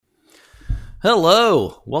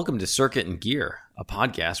Hello, welcome to Circuit and Gear, a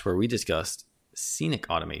podcast where we discuss scenic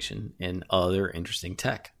automation and other interesting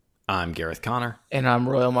tech. I'm Gareth Connor. And I'm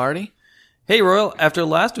Royal Marty. Hey, Royal, after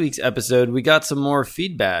last week's episode, we got some more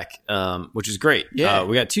feedback, which is great. Yeah.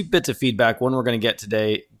 We got two bits of feedback, one we're going to get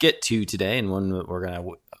to today, and one we're going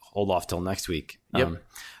to hold off till next week. Yep.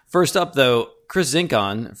 First up, though, Chris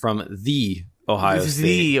Zinkon from the Ohio State.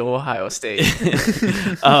 The Ohio State.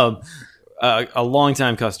 A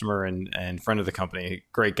longtime customer and friend of the company,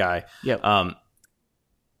 great guy. Yep.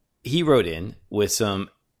 He wrote in with some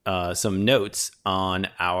notes on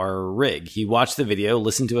our rig. He watched the video,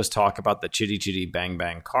 listened to us talk about the Chitty Chitty Bang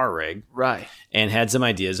Bang car rig, Right. and had some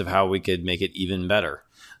ideas of how we could make it even better.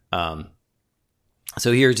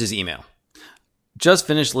 So here's his email. Just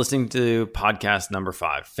finished listening to podcast number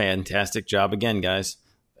 5. Fantastic job again, guys.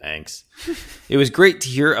 Thanks. It was great to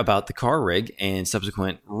hear about the car rig and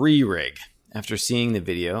subsequent re-rig. After seeing the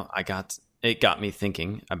video, it got me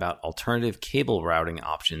thinking about alternative cable routing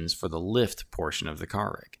options for the lift portion of the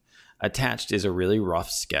car rig. Attached is a really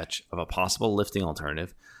rough sketch of a possible lifting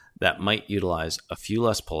alternative that might utilize a few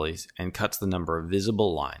less pulleys and cuts the number of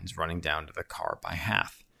visible lines running down to the car by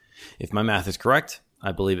half. If my math is correct,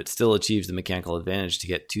 I believe it still achieves the mechanical advantage to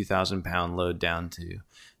get 2,000 pound load down to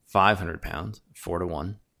 500 pounds,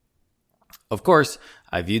 4-to-1. Of course,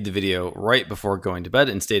 I viewed the video right before going to bed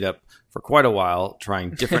and stayed up for quite a while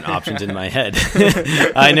trying different options in my head.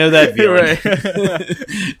 I know that feeling.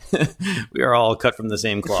 We are all cut from the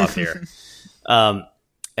same cloth here. At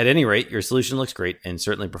any rate, your solution looks great and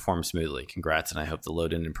certainly performs smoothly. Congrats, and I hope the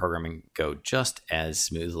load-in and programming go just as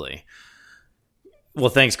smoothly. Well,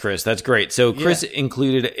 thanks, Chris. That's great. So Chris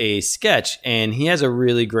included a sketch, and he has a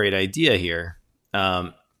really great idea here.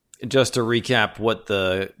 Just to recap what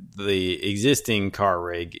the existing car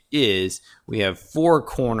rig is, we have 4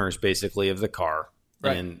 corners basically of the car.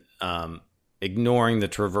 Right. And ignoring the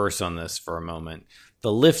traverse on this for a moment,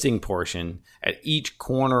 the lifting portion at each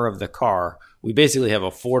corner of the car, we basically have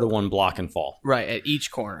a 4-to-1 block and fall. Right, at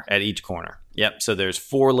each corner. At each corner. Yep. So there's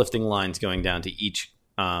 4 lifting lines going down to each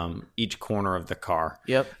corner of the car.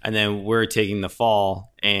 Yep. And then we're taking the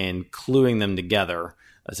fall and gluing them together,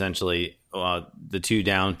 essentially. The 2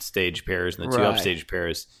 downstage pairs and the 2 upstage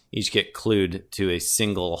pairs each get glued to a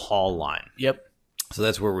single haul line. Yep. So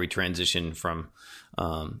that's where we transition from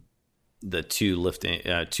the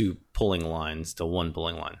 2 pulling lines to 1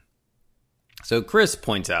 pulling line. So Chris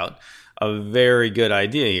points out a very good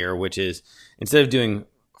idea here, which is instead of doing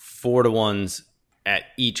 4-to-1s at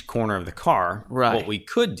each corner of the car, what we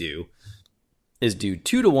could do is do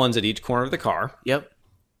 2-to-1s at each corner of the car. Yep.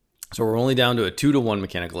 So we're only down to a 2-to-1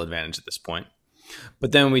 mechanical advantage at this point.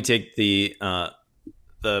 But then we take the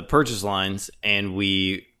purchase lines and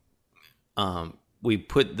we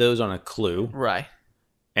put those on a clue. Right.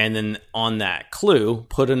 And then on that clue,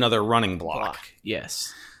 put another running block.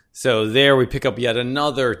 Yes. So there we pick up yet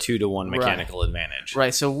another 2-to-1 mechanical advantage.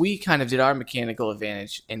 Right. So we kind of did our mechanical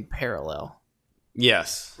advantage in parallel.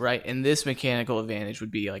 Yes. Right. And this mechanical advantage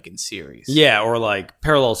would be like in series. Yeah, or like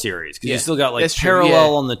parallel series. Because you still got like That's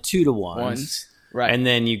parallel on the 2-to-1s. Ones. Right. And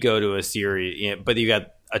then you go to a series, but you got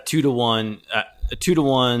a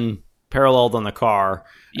 2-to-1 paralleled on the car,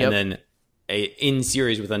 and then in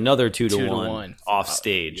series with another 2-to-1 off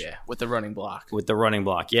stage. With the running block.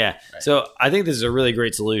 Yeah. Right. So I think this is a really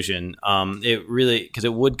great solution. It really, because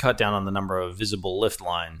it would cut down on the number of visible lift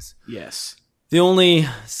lines. Yes. The only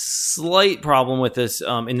slight problem with this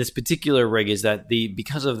in this particular rig is that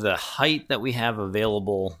because of the height that we have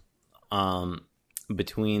available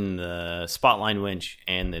between the spotline winch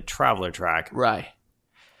and the traveler track, right,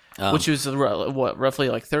 which was roughly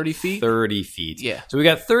like 30 feet. 30 feet. Yeah. So we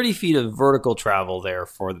got 30 feet of vertical travel there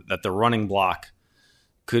for that the running block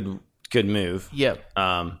could move. Yep.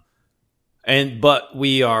 But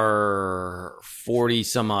we are 40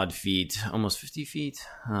 some odd feet, almost 50 feet.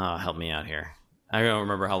 Help me out here. I don't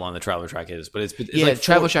remember how long the traveler track is, but it's like the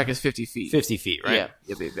traveler track is 50 feet. 50 feet, right?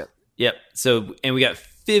 Yeah. Yep. So, and we got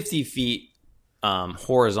 50 feet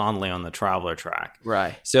horizontally on the traveler track.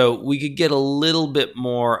 Right. So we could get a little bit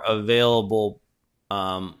more available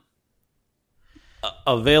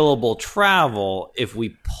travel if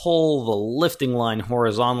we pull the lifting line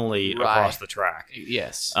horizontally across the track.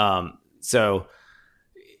 Yes. So,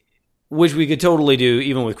 which we could totally do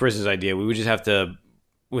even with Chris's idea. We would just have to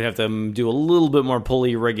do a little bit more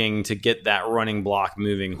pulley rigging to get that running block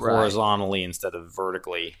moving horizontally instead of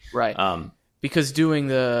vertically. Right. Because doing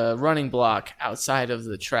the running block outside of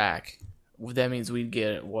the track, that means we'd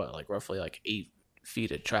get roughly 8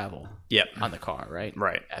 feet of travel. Yep. On the car, right?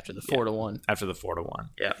 Right. After the 4-to-1. After the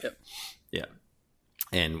 4-to-1. Yeah. Yep. Yeah.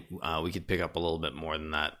 and we could pick up a little bit more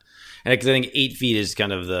than that. And because I think 8 feet is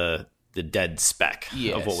kind of the dead spec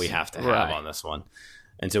of what we have to have on this one.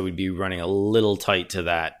 And so we'd be running a little tight to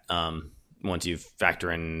that once you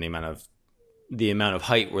factor in the amount of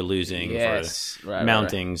height we're losing for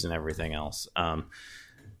mountings and everything else.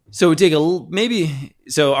 So we take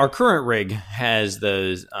so our current rig has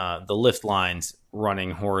those the lift lines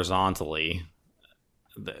running horizontally,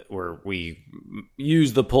 where we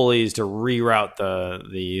use the pulleys to reroute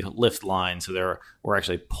the lift line. So we're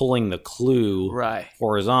actually pulling the clue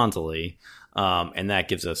horizontally. And that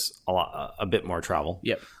gives us a bit more travel.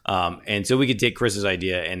 Yep. And so we could take Chris's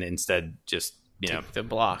idea and instead just, take the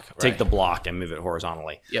block and move it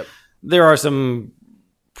horizontally. Yep. There are some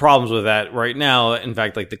problems with that right now. In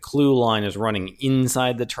fact, like the clue line is running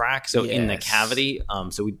inside the track, so in the cavity.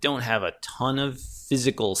 So we don't have a ton of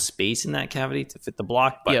physical space in that cavity to fit the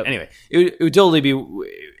block. But anyway, it would totally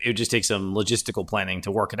it would just take some logistical planning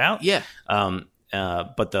to work it out. Yeah.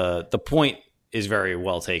 But the point is very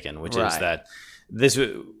well taken, which is that this,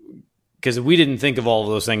 because we didn't think of all of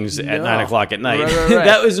those things at 9 o'clock at night. Right.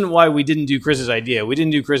 That isn't why we didn't do Chris's idea. We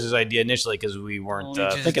didn't do Chris's idea initially because we weren't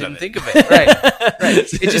thinking of it. Think of it. Right.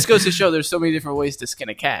 It just goes to show there's so many different ways to skin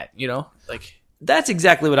a cat, like. That's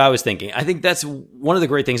exactly what I was thinking. I think that's one of the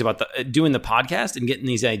great things about doing the podcast and getting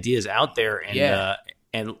these ideas out there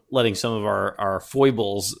and letting some of our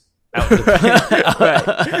foibles out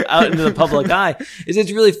into the public eye is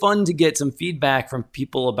it's really fun to get some feedback from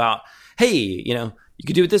people about, hey, you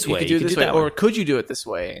could do it this way. You could do it this way, or could you do it this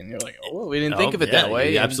way? And you're like, oh, we didn't think of it that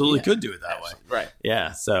way. You absolutely could do it that way. Right.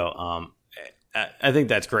 Yeah. So I think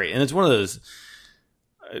that's great. And it's one of those,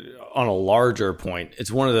 on a larger point, it's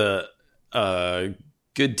one of the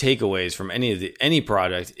good takeaways from any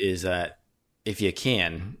project is that if you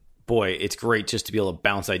can, boy, it's great just to be able to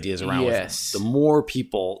bounce ideas around with. The more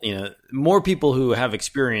people, more people who have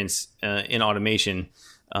experience in automation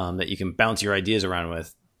that you can bounce your ideas around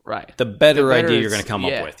with, the better idea you're going to come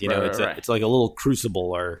up with. It's like a little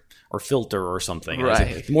crucible or filter or something.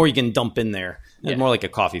 Right. The more you can dump in there, it's more like a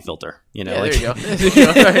coffee filter. There you go.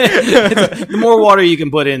 The more water you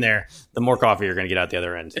can put in there, the more coffee you're going to get out the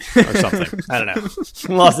other end or something. I don't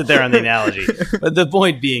know. Lost it there on the analogy. But the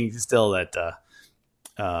point being still that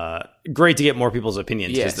great to get more people's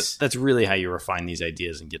opinions, because that's really how you refine these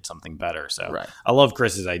ideas and get something better. So I love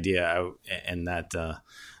Chris's idea, and that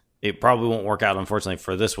it probably won't work out, unfortunately,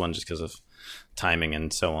 for this one just because of timing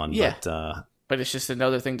and so on. But it's just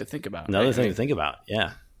another thing to think about. To think about.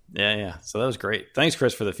 Yeah. So that was great. Thanks,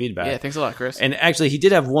 Chris, for the feedback. Yeah, thanks a lot, Chris. And actually, he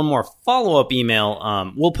did have one more follow-up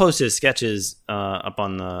email. We'll post his sketches up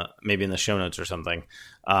on maybe in the show notes or something.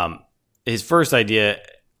 His first idea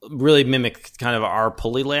really mimicked kind of our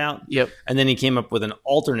pulley layout. Yep. And then he came up with an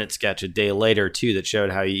alternate sketch a day later, too, that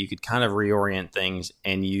showed how you could kind of reorient things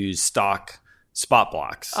and use stock spot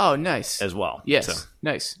blocks. Oh, nice. As well. Yes. So,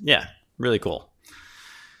 nice. Yeah, really cool.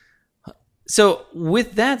 So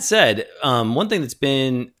with that said, one thing that's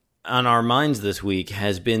been on our minds this week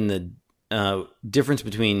has been the difference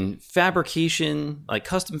between fabrication, like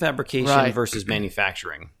custom fabrication versus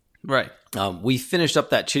manufacturing. Right. We finished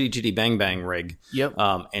up that Chitty Chitty Bang Bang rig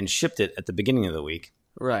and shipped it at the beginning of the week.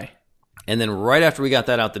 Right. And then right after we got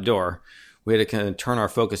that out the door, we had to kind of turn our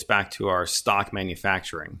focus back to our stock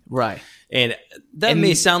manufacturing. Right. And that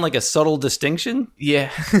may sound like a subtle distinction.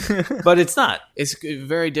 Yeah. But it's not. It's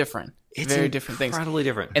very different. It's very different things. Incredibly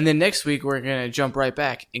different. And then next week, we're going to jump right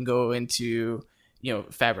back and go into,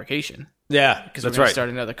 fabrication. Yeah, because we're going to start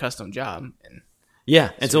another custom job. And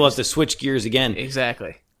so we'll have to switch gears again.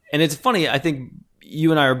 Exactly. And it's funny, I think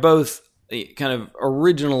you and I are both kind of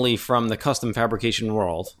originally from the custom fabrication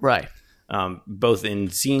world. Right. Both in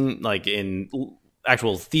in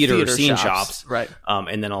actual theater scene shops. Right.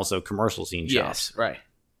 And then also commercial scene shops. Yes, right.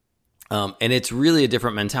 And it's really a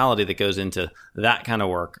different mentality that goes into that kind of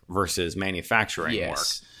work versus manufacturing work.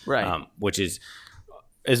 Right. Which is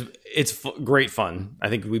great fun. I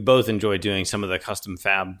think we both enjoy doing some of the custom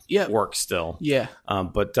fab work still. Yeah.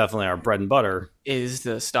 But definitely our bread and butter is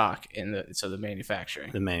the stock and the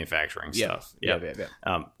manufacturing. The manufacturing stuff. Yeah.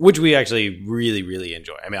 Which we actually really, really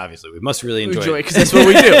enjoy. I mean, obviously, we must really enjoy it. Because that's what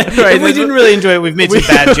we do. Right? If we didn't really enjoy it, we've made some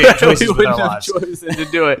bad choices with our lives. We wouldn't have chosen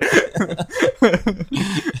to do it.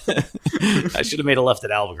 I should have made a left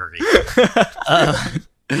at Albuquerque.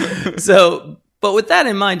 But with that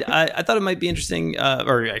in mind, I thought it might be interesting,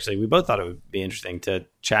 or actually we both thought it would be interesting to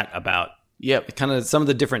chat about kind of some of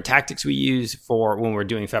the different tactics we use for when we're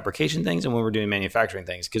doing fabrication things and when we're doing manufacturing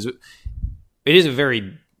things. Because it is a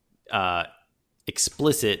very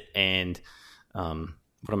explicit and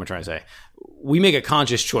what am I trying to say? We make a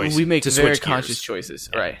conscious choice. We make to very switch conscious gears. choices,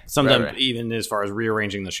 right? Sometimes Right. even as far as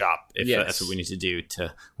rearranging the shop, if Yes. that's what we need to do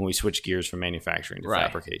to when we switch gears from manufacturing to Right.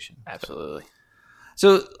 fabrication. Absolutely.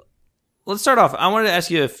 So let's start off. I wanted to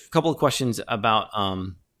ask you a couple of questions about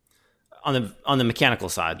on the mechanical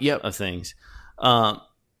side Yep. of things.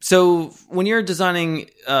 So when you're designing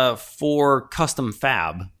for custom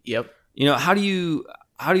fab, Yep. how do you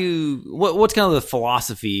what's kind of the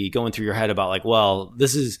philosophy going through your head about like, well,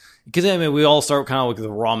 this is because we all start kind of with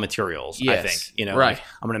the raw materials. Yes. I think Right. like,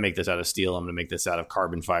 I'm going to make this out of steel. I'm going to make this out of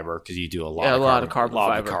carbon fiber because you do a lot of carbon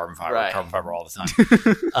fiber, Right. carbon fiber all the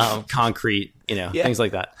time. Concrete, things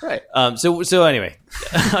like that. Right. So anyway,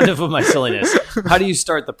 enough of my silliness. How do you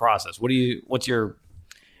start the process? What's your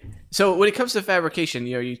So when it comes to fabrication,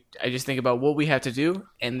 I just think about what we have to do,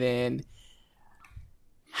 and then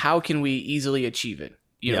how can we easily achieve it.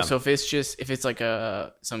 So if it's like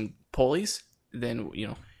some pulleys, then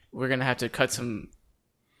we're gonna have to cut and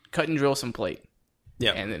drill some plate.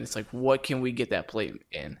 Yeah. And then it's like, what can we get that plate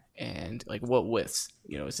in, and like what widths?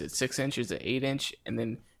 Is it 6 inches, is it 8 inch, and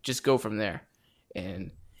then just go from there,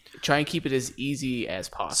 and try and keep it as easy as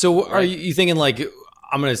possible. So are you thinking like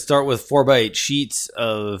I'm going to start with 4x8 sheets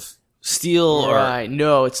of steel, Right.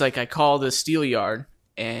 No, it's like I call the steel yard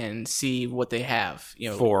and see what they have,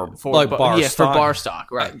 for like bar stock? for bar stock,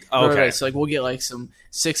 right? Okay. Right. So like we'll get like some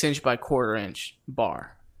 6 inch by 1/4 inch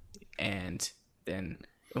bar, and then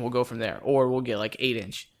we'll go from there, or we'll get like 8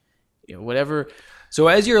 inch, whatever. So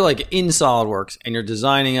as you're like in SolidWorks and you're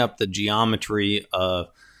designing up the geometry of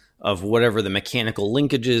whatever the mechanical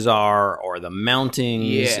linkages are or the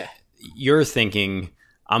mountings, you're thinking,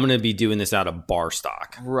 I'm going to be doing this out of bar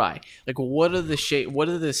stock. Right. Like what are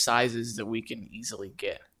the sizes that we can easily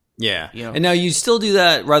get? Yeah. And now you still do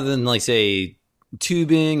that rather than like say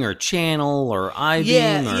tubing or channel or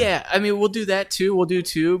I-beam? Yeah. I mean, we'll do that too. We'll do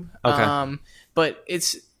tube. Okay. But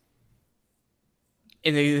it's,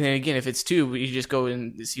 and then again, if it's tube, you just go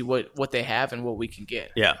and see what they have and what we can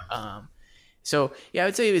get. Yeah. So yeah, I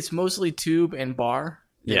would say it's mostly tube and bar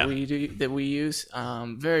that we use.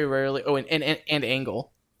 Very rarely. Oh, and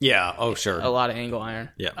angle. Yeah. Oh, sure. A lot of angle iron.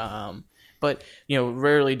 Yeah. But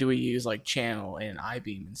rarely do we use like channel and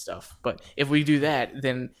I-beam and stuff. But if we do that,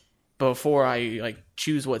 then before I like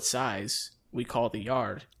choose what size, we call the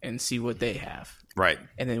yard and see what they have. Right.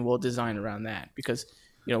 And then we'll design around that, because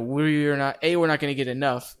we're not going to get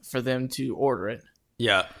enough for them to order it.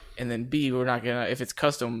 Yeah. And then B, we're not going to, if it's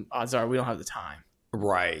custom, odds are we don't have the time.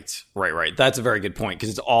 Right. That's a very good point, because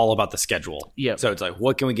it's all about the schedule. Yep. So it's like,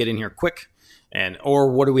 what can we get in here quick?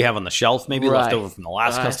 Or what do we have on the shelf maybe left over from the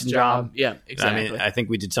last custom job? Yeah, exactly. I mean, I think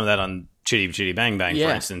we did some of that on Chitty Bang Bang, for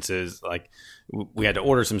instance, is like we had to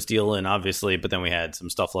order some steel in, obviously, but then we had some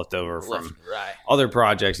stuff left over from other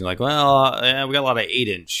projects. And like, well, we got a lot of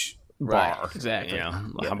 8-inch bar. Right, exactly. How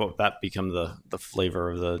about that become the flavor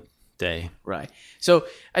of the day? Right. So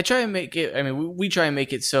I try and make it, we try and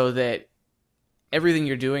make it so that everything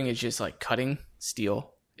you're doing is just like cutting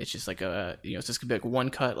steel. It's just like it's just gonna be like one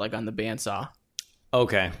cut, like on the bandsaw.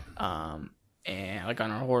 Okay. And like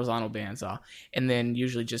on our horizontal bandsaw, and then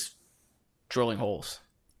usually just drilling holes.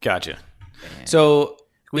 Gotcha. And so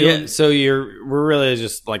we're really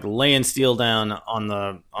just like laying steel down on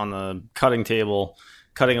the cutting table,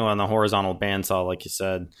 cutting it on the horizontal bandsaw, like you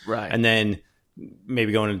said, right, and then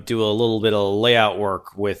maybe going to do a little bit of layout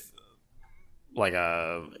work with like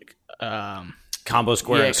a combo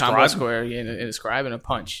square, and a combo scribe? square, and a scribe and a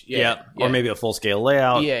punch, or maybe a full scale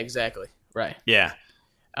layout. Yeah, exactly, right. Yeah,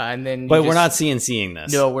 and then, but we're not CNCing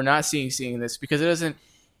this. No, we're not seeing this, because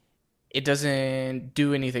it doesn't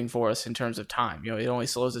do anything for us in terms of time. It only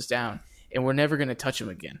slows us down, and we're never going to touch them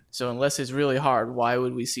again. So unless it's really hard, why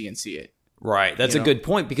would we CNC it? Right. That's a good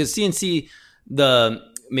point, because CNC,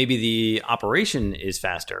 maybe the operation is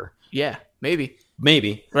faster. Yeah, maybe.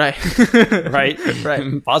 Right.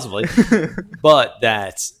 Right. Possibly. But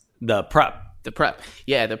that's the prep. The prep.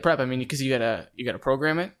 Yeah, the prep. I mean, because you gotta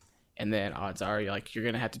program it, and then odds are you're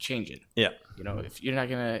gonna have to change it. Yeah. If you're not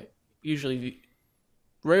gonna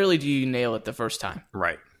rarely do you nail it the first time.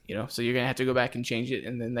 Right. So you're gonna have to go back and change it,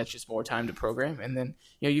 and then that's just more time to program, and then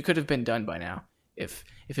you could have been done by now if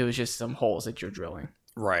it was just some holes that you're drilling.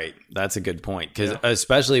 Right. That's a good point, because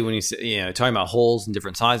especially when you say, talking about holes and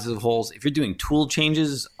different sizes of holes, if you're doing tool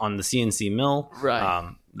changes on the CNC mill,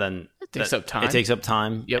 right, then it takes up time. It takes up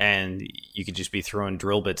time, yep. And you could just be throwing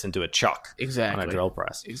drill bits into a chuck, exactly, on a drill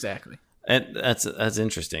press, exactly. And that's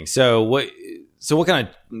interesting. So what kind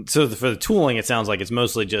of for the tooling, it sounds like it's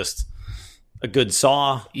mostly just a good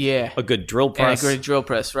saw, yeah, a good drill press, and a good drill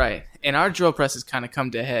press, right? And our drill press has kind of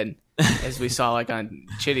come to head as we saw like on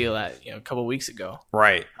Chitty a couple weeks ago.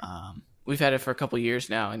 Right. We've had it for a couple years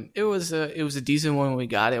now, and it was a decent one when we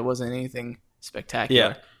got it. It wasn't anything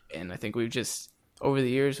spectacular, and I think over the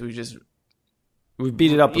years we've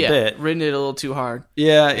beat it up a bit, ridden it a little too hard.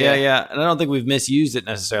 Yeah. And I don't think we've misused it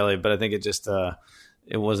necessarily, but I think it just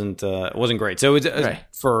it wasn't great. So it's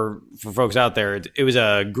for folks out there, it was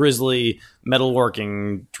a Grizzly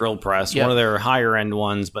metalworking drill press, one of their higher end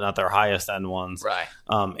ones, but not their highest end ones. Right.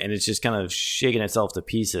 And it's just kind of shaking itself to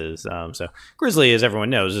pieces. So Grizzly, as everyone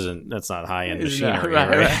knows, that's not high end machinery.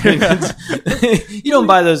 Right? You don't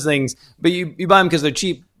buy those things, but you buy them because they're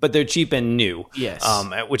cheap, but they're cheap and new. Yes.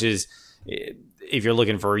 Which is, if you're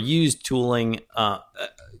looking for used tooling,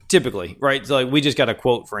 typically, right? So like we just got a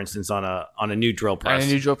quote, for instance, on a new drill press. On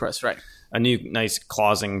a new drill press, right. A new nice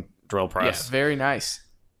clausing drill press. Yeah, very nice.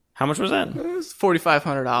 How much was that? It was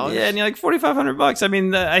 $4,500. Yeah, and you're like $4,500. I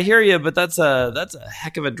mean, I hear you, but that's a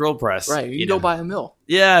heck of a drill press. Right, you can go buy a mill.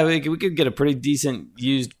 Yeah, we could get a pretty decent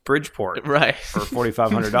used Bridgeport, right, for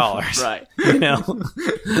 $4,500. Right,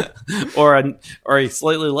 or a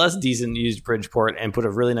slightly less decent used Bridgeport and put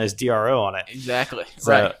a really nice DRO on it. Exactly.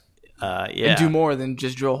 So, right. And do more than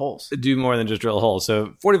just drill holes. Do more than just drill holes.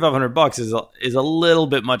 So $4,500 is a little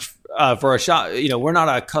bit much for a shop. We're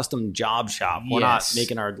not a custom job shop. We're not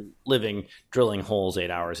making our living drilling holes 8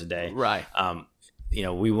 hours a day. Right.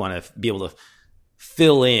 We want to be able to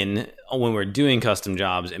fill in when we're doing custom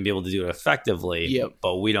jobs and be able to do it effectively. Yep.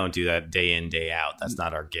 But we don't do that day in, day out. That's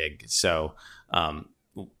not our gig. So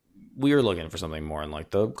we are looking for something more in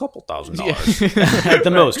like the couple $1,000s at the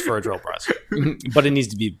most for a drill press. But it needs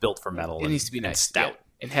to be built for metal. It needs to be nice, stout,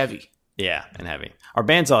 and heavy. Yeah, and heavy. Our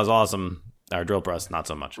bandsaw is awesome. Our drill press, not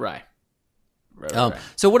so much. Right.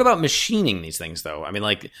 So what about machining these things, though? I mean,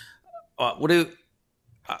 like, are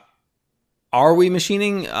we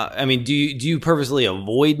machining? Do you purposely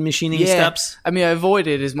avoid machining steps? I mean, I avoid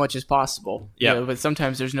it as much as possible. Yeah. But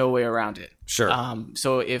sometimes there's no way around it. Sure.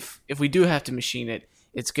 So if we do have to machine it,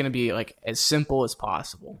 it's going to be like as simple as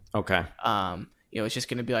possible. Okay. It's just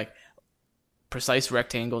going to be like precise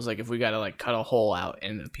rectangles. Like if we got to like cut a hole out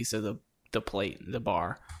in a piece of the plate, the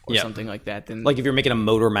bar, or something like that, then like if you're making a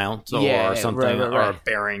motor mount or something, right. or a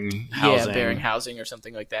bearing housing, bearing housing or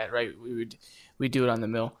something like that, right? We do it on the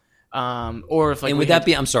mill. Or if like, and would that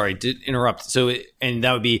be? I'm sorry to interrupt. So, and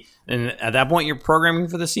that would be, and at that point, you're programming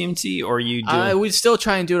for the CNC, or you do? We'd still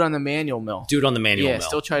try and do it on the manual mill. Do it on the manual mill. Yeah,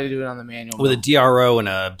 still try to do it on the manual with mill. a DRO and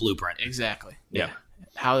a blueprint. Exactly. Yeah.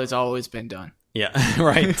 How it's always been done. Yeah.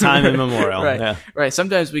 Right. Time immemorial. Right. Yeah. Right.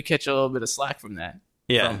 Sometimes we catch a little bit of slack from that.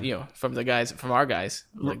 Yeah. From our guys,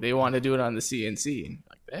 like they want to do it on the CNC, and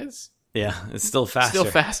like that's. Yeah, it's still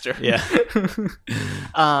faster. Yeah.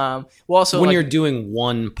 Well, also when you're doing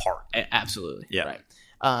one part. Absolutely. Yeah.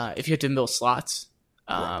 Right. If you have to mill slots,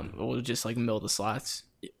 we'll just like mill the slots.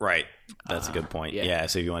 Right. That's a good point. Yeah.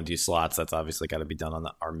 So if you want to do slots, that's obviously got to be done on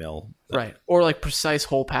our mill. Right. Or like precise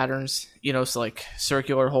hole patterns. So like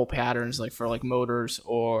circular hole patterns, like for like motors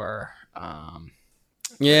or.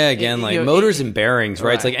 Yeah, again, like motors and bearings, right?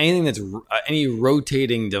 Right. It's like anything that's any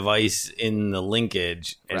rotating device in the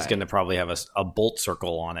linkage is going to probably have a bolt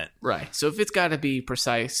circle on it. Right. So if it's got to be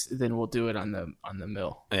precise, then we'll do it on the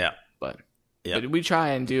mill. Yeah. But we try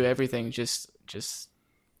and do everything just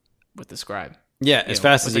with the scribe. Yeah, as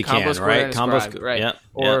fast as you can, right? Combo scribe, right? Yeah.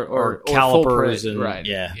 Or calipers print, and right?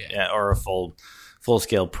 Yeah, or a full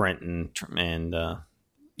scale print and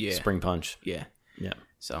spring punch. Yeah. Yeah.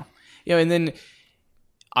 So and then.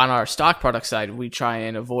 On our stock product side, we try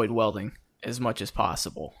and avoid welding as much as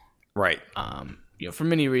possible. Right. For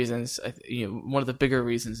many reasons. One of the bigger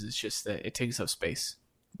reasons is just that it takes up space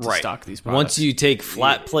to stock these products. Once you take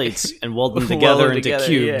flat plates and weld them together into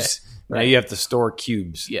cubes, now you have to store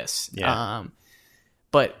cubes. Yes. Yeah.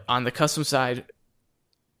 But on the custom side,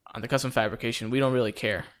 on the custom fabrication, we don't really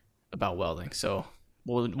care about welding. So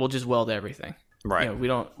we'll just weld everything. Right. We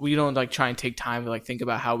don't like try and take time to like think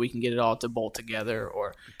about how we can get it all to bolt together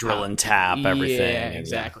or drill and tap everything. Yeah,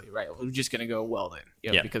 exactly. Right. We're just gonna go weld it.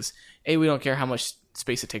 Because we don't care how much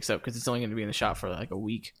space it takes up because it's only gonna be in the shop for like a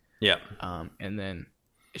week. Yeah. And then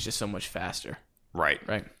it's just so much faster. Right.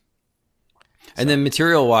 Right. And then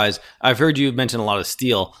material wise, I've heard you mention a lot of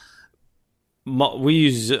steel. We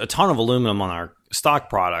use a ton of aluminum on our stock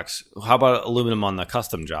products. How about aluminum on the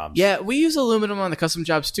custom jobs? Yeah, we use aluminum on the custom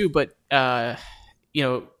jobs too, but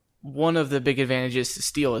one of the big advantages to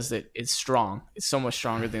steel is that it's strong. It's so much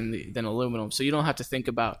stronger than aluminum. So you don't have to think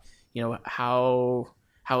about, how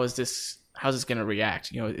is this going to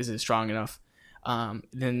react? Is it strong enough?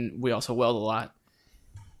 Then we also weld a lot.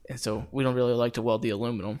 And so we don't really like to weld the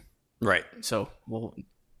aluminum. Right. So we're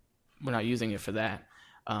not using it for that.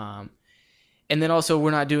 And then also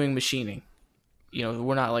we're not doing machining.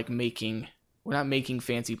 We're not making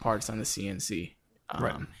fancy parts on the CNC.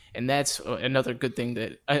 Right. And that's another thing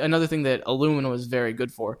that aluminum is very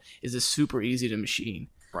good for is it's super easy to machine.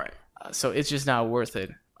 Right. So it's just not worth it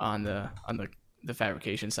on the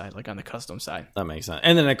fabrication side, like on the custom side. That makes sense.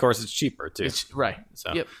 And then of course it's cheaper too. Right.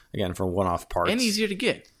 So again, for one-off parts. And easier to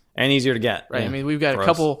get. Right. Yeah. I mean, we've got a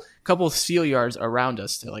couple steel yards around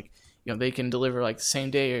us to they can deliver like the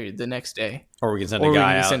same day or the next day. Or we can send a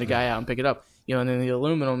guy out and pick it up. And then the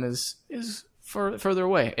aluminum is further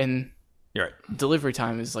away, and you're right. Delivery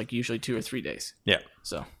time is like usually 2 or 3 days. Yeah.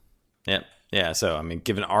 So. Yeah. So I mean,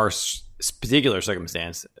 given our particular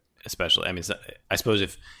circumstance, especially, I mean, I suppose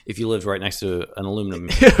if you lived right next to an aluminum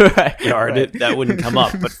yard, that wouldn't come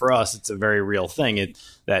up. But for us, it's a very real thing.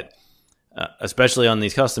 Especially on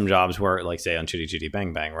these custom jobs, where like say on Chitty Chitty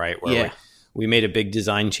Bang Bang, right? Where we made a big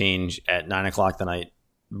design change at 9:00 the night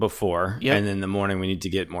before, and then in the morning we need to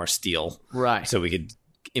get more steel, right? So we could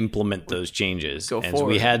implement those changes. So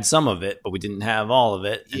we had some of it, but we didn't have all of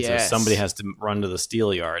it, and so somebody has to run to the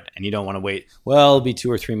steel yard, and you don't want to wait. Well, it'll be 2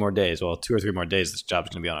 or 3 more days. Well, 2 or 3 more days, this job's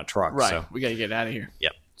going to be on a truck, right? So we got to get out of here.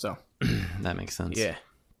 Yep. So that makes sense. Yeah.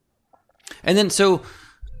 And then so.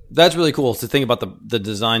 That's really cool to think about the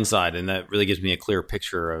design side, and that really gives me a clear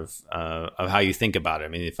picture of how you think about it. I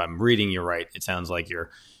mean, if I'm reading you right, it sounds like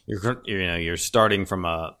you're starting from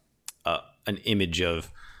an image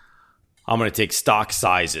of I'm going to take stock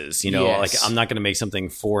sizes. Like I'm not going to make something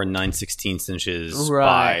 4 9/16 inches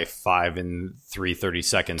by 5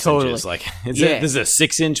 3/32 inches. Like this is a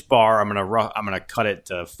 6-inch bar. I'm going to cut it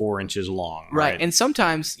to 4 inches long. Right. And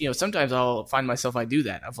sometimes I'll find myself I do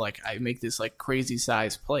that. Of like I make this like crazy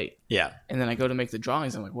size plate. Yeah. And then I go to make the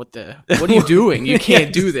drawings. I'm like, what are you doing? You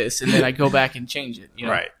can't do this. And then I go back and change it.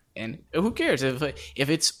 Right. And who cares if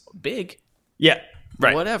it's big? Yeah.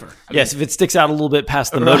 Right. Whatever. If it sticks out a little bit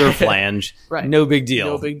past the motor flange, no big deal.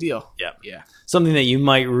 No big deal. Yeah. Something that you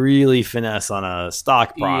might really finesse on a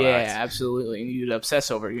stock product. Yeah, absolutely. And you'd obsess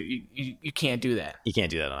over. You can't do that. You can't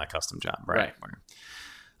do that on a custom job, right?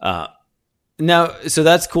 Now, so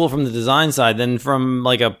that's cool from the design side. Then from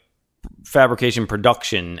like a fabrication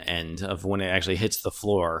production end of when it actually hits the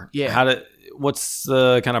floor. Yeah. What's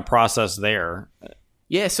the kind of process there?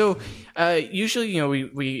 Yeah. So usually,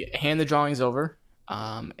 we hand the drawings over.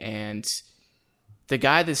 And the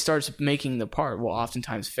guy that starts making the part will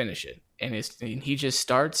oftentimes finish it, and he just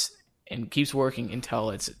starts and keeps working until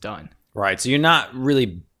it's done. Right. So you're not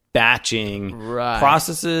really batching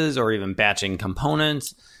processes or even batching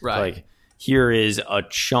components. Right. Like here is a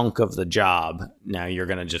chunk of the job. Now you're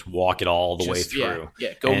going to just walk it all the way through.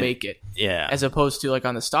 Yeah. Go make it. Yeah. As opposed to like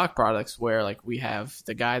on the stock products where like we have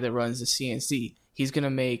the guy that runs the CNC. He's going to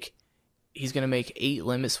make 8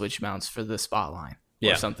 limit switch mounts for the spot line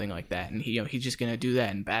or something like that. And he's just going to do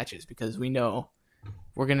that in batches because we know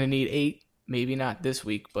we're going to need 8, maybe not this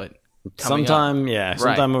week, but sometime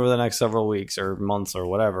over the next several weeks or months or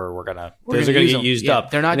whatever, those are going to get used up.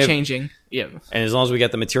 They're not changing. Yeah. And as long as we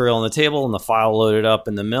get the material on the table and the file loaded up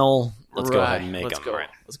in the mill, let's go ahead and make them.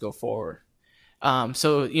 Let's go forward.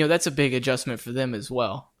 So, that's a big adjustment for them as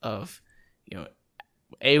well of,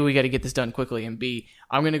 A, we got to get this done quickly, and B,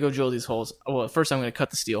 I'm going to go drill these holes. Well, first I'm going to cut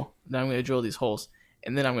the steel, then I'm going to drill these holes,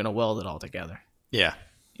 and then I'm going to weld it all together. Yeah.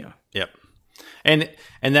 Yep. And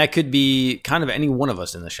that could be kind of any one of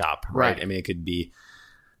us in the shop, right? I mean, it could be,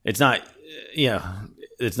 it's not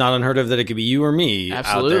unheard of that it could be you or me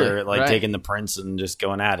out there, like taking the prints and just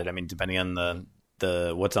going at it. I mean, depending on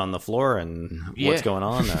the what's on the floor and what's going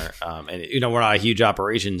on there. And we're not a huge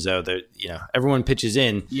operation, so that everyone pitches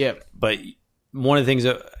in. Yeah. But one of the things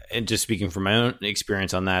that, and just speaking from my own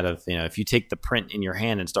experience on that, of if you take the print in your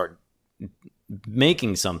hand and start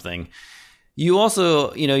making something, you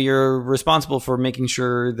also you're responsible for making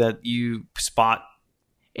sure that you spot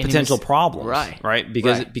potential problems, right?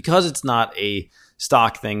 Because it's not a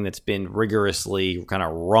stock thing that's been rigorously kind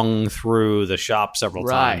of wrung through the shop several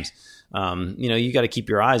times. You got to keep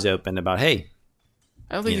your eyes open about, hey,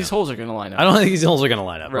 I don't think these holes are going to line up. I don't think these holes are going to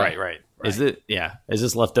line up. Right. Is it? Yeah. Is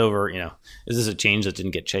this leftover? Is this a change that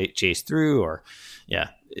didn't get chased through? Or,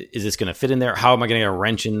 is this going to fit in there? How am I going to get a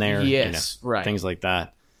wrench in there? Yes. Things like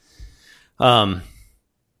that. And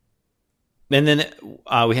then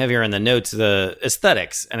we have here in the notes the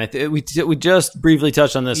aesthetics, and we just briefly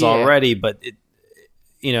touched on this already, but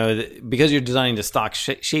because you're designing to stock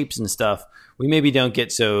shapes and stuff, we maybe don't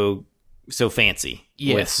get so fancy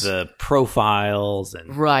with the profiles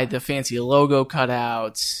and the fancy logo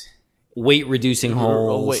cutouts, weight reducing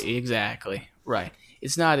holes. Exactly. Right.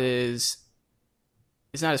 It's not as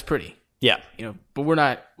pretty. Yeah. But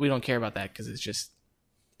we don't care about that because it's just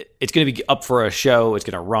it's going to be up for a show. It's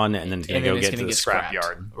going to run, and then it's going to go get to the scrap scrapped.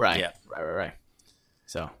 yard. Right. Yeah. Right.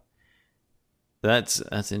 So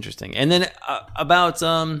that's interesting. And then about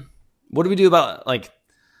what do we do about like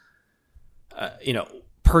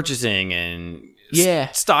purchasing and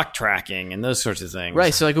stock tracking and those sorts of things?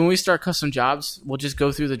 Right. So like when we start custom jobs, we'll just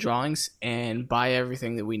go through the drawings and buy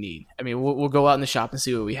everything that we need. I mean, we'll go out in the shop and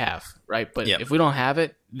see what we have, right? But if we don't have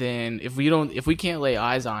it, then if we can't lay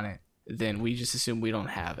eyes on it, then we just assume we don't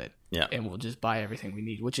have it. Yeah. And we'll just buy everything we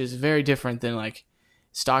need, which is very different than like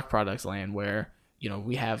stock products land where,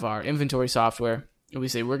 we have our inventory software and we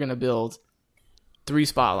say we're going to build 3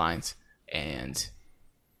 spot lines and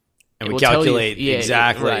we calculate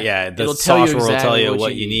exactly. Right. Yeah, the It'll tell software you exactly will tell you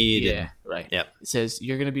what you need. Yeah, right. Yep. It says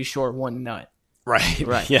you're going to be short 1 nut.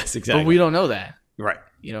 Right. Yes, exactly. But we don't know that. Right.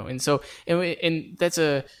 And so and that's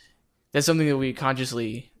something that we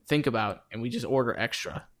consciously think about, and we just order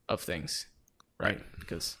extra of things, right?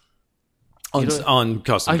 Because on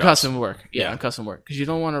custom jobs. custom work, on custom work, because you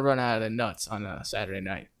don't want to run out of nuts on a Saturday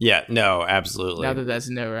night. Yeah. No. Absolutely. Now that it's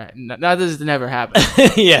never happened.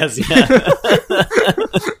 Yes. Yeah.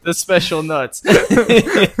 The special nuts. Yeah,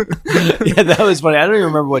 that was funny. I don't even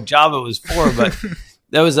remember what job it was for, but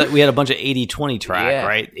that was we had a bunch of 80-20 track,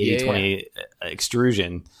 right? 80-20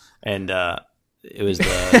 extrusion, and it was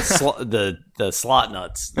the slot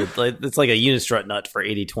nuts. It's like a unistrut nut for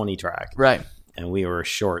 80-20 track, right? And we were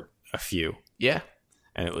short a few. Yeah.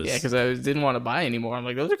 And it was because I didn't want to buy anymore. I'm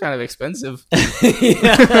like, those are kind of expensive. And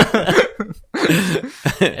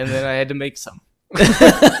then I had to make some.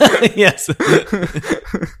 Yes.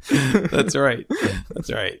 That's right.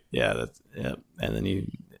 Yeah,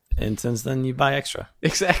 and since then you buy extra.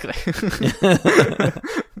 Exactly.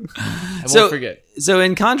 I won't forget. So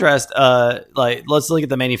in contrast, let's look at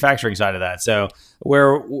the manufacturing side of that. So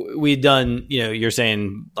where we've done, you're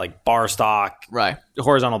saying like bar stock, right?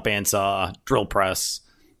 Horizontal bandsaw, drill press,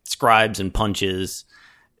 scribes and punches.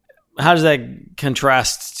 How does that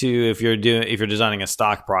contrast to if you're designing a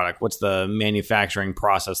stock product? What's the manufacturing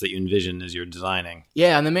process that you envision as you're designing?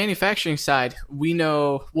 Yeah, on the manufacturing side, we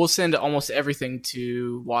know we'll send almost everything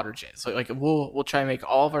to WaterJet. So like we'll try and make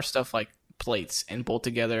all of our stuff like plates and bolt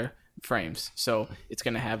together frames. So it's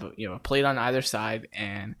going to have a plate on either side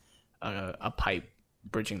and a pipe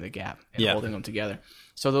bridging the gap and holding them together.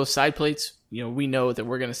 So those side plates, we know that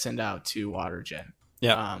we're going to send out to WaterJet.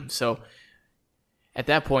 Yeah. So at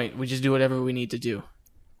that point, we just do whatever we need to do.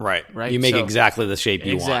 Right. You make exactly the shape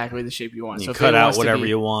you want. Exactly the shape you want. You cut out whatever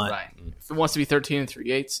you want. Right. If it wants to be 13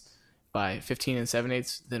 3/8 by 15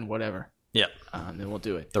 7/8, then whatever. Yeah. Then we'll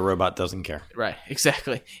do it. The robot doesn't care. Right.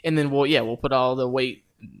 Exactly. And then we'll put all the weight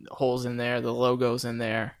holes in there, the logos in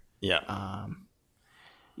there. Yeah.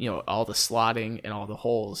 All the slotting and all the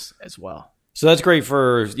holes as well. So that's great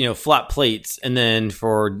for, flat plates, and then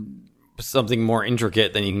for something more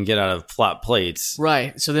intricate than you can get out of flat plates.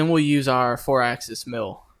 Right. So then we'll use our 4-axis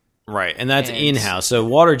mill. Right. And that's in-house. So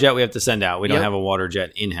WaterJet we have to send out. We don't have a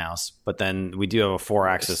WaterJet in-house, but then we do have a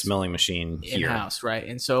 4-axis milling machine here. In-house, right.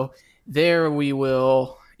 And so there we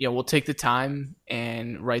will, we'll take the time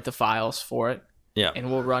and write the files for it. Yeah.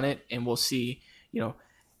 And we'll run it and we'll see,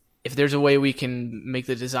 if there's a way we can make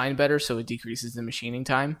the design better so it decreases the machining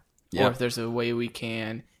time, or if there's a way we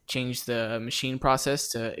can change the machine process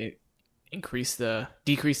to decrease the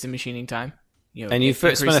machining time. And you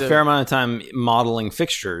spend a fair amount of time modeling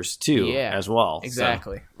fixtures too, as well.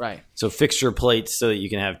 Exactly. So, right. So fixture plates so that you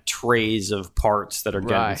can have trays of parts that are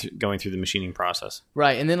going through the machining process.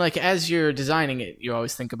 Right. And then like as you're designing it, you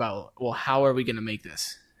always think about, well, how are we going to make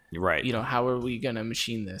this? Right. How are we going to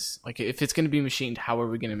machine this? Like if it's going to be machined, how are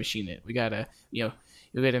we going to machine it? We got to, you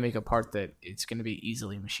got to make a part that it's going to be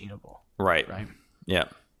easily machinable. Right. Yeah.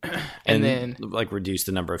 And then like reduce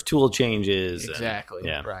the number of tool changes. Exactly.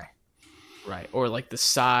 And, Right. Or like the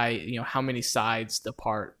side, how many sides the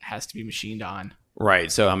part has to be machined on.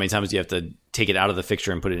 Right. So how many times do you have to take it out of the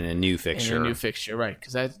fixture and put it in a new fixture? Right.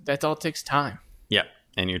 Because that all takes time. Yeah.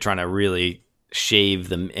 And you're trying to really shave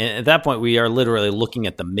them. And at that point, we are literally looking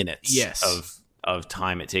at the minutes of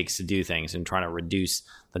time it takes to do things and trying to reduce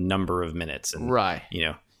the number of minutes. And,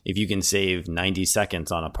 if you can save 90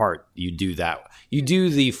 seconds on a part, you do that. You do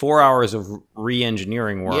the 4 hours of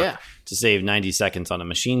re-engineering work to save 90 seconds on a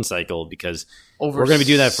machine cycle because we're going to be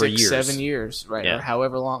doing that for 7 years, right? Yeah. Or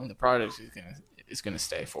however long the product is going to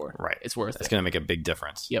stay for. Right. It's worth it. It's going to make a big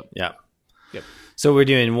difference. Yep. Yeah. Yep. So we're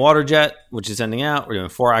doing WaterJet, which is sending out. We're doing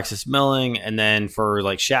 4-axis milling, and then for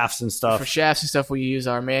like shafts and stuff. For shafts and stuff, we use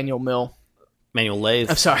our manual mill. Manual lathe.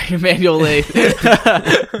 I'm sorry, manual lathe.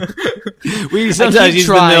 We sometimes use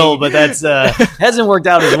the mill, but that's hasn't worked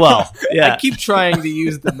out as well. Yeah, I keep trying to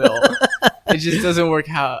use the mill. It just doesn't work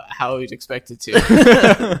how we'd expect it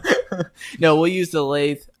to. No, we'll use the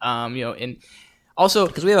lathe, and also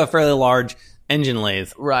because we have a fairly large engine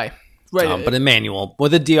lathe, right, but a manual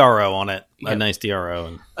with a DRO on it, Yep. a nice DRO.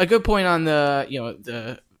 And a good point on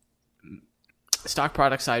the stock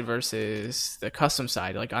product side versus the custom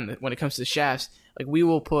side. Like when it comes to shafts, like we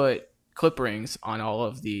will put clip rings on all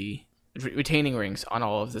of the retaining rings on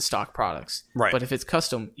all of the stock products. Right. But if it's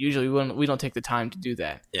custom, usually we don't take the time to do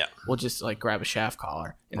that. Yeah. We'll just like grab a shaft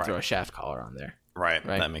collar and Right. throw a shaft collar on there. right,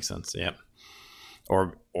 that makes sense. Yep.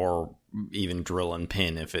 Or even drill and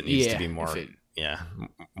pin if it needs to be more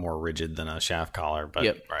more rigid than a shaft collar. But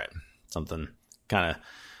right, something kind of.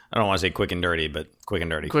 I don't want to say quick and dirty, but quick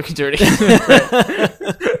and dirty. Quick and dirty. I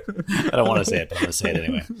don't want to say it, but I'm going to say it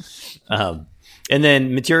anyway. And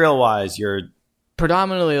then material-wise, you're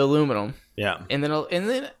predominantly aluminum. Yeah. And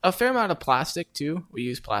then a fair amount of plastic too. We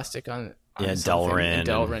use plastic on Delrin.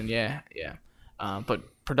 Delrin, yeah.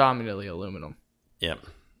 But predominantly aluminum. Yep.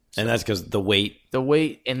 And that's because the weight,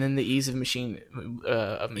 and then the ease of machining.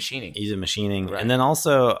 Ease of machining, right. And then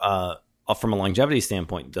also from a longevity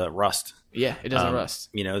standpoint, the rust. Yeah, it doesn't rust.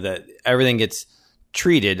 That everything gets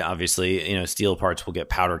treated. Obviously, steel parts will get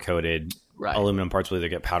powder coated. Right. Aluminum parts will either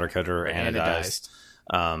get powder coated or anodized.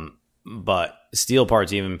 But steel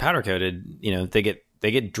parts, even powder coated, they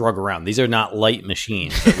get drug around. These are not light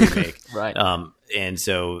machines that we make. Right. And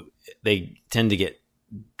so they tend to get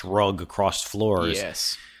drug across floors.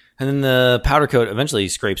 Yes. And then the powder coat eventually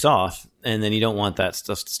scrapes off, and then you don't want that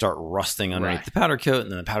stuff to start rusting underneath the powder coat,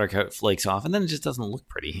 and then the powder coat flakes off, and then it just doesn't look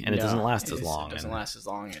pretty, and it doesn't last as long. It doesn't last as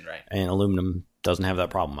long, right. And aluminum doesn't have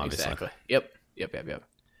that problem, obviously. Exactly. Yep.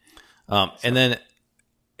 And then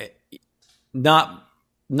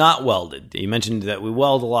not welded. You mentioned that we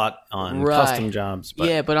weld a lot on custom jobs.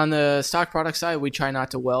 But but on the stock product side, we try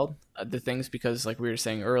not to weld the things because, like we were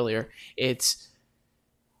saying earlier, it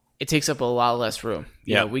takes up a lot less room.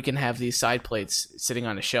 We can have these side plates sitting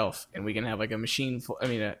on a shelf, and we can have like a machine.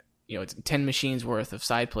 It's 10 machines worth of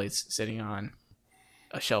side plates sitting on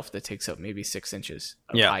a shelf that takes up maybe 6 inches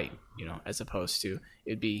of height. As opposed to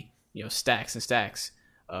it'd be stacks and stacks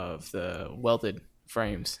of the welded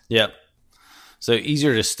frames. Yep. So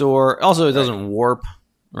easier to store. Also, it doesn't warp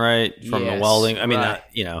right from the welding. I mean,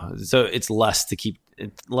 so it's less to keep.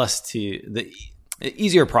 It's less to the.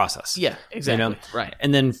 Easier process. Yeah, exactly. Right.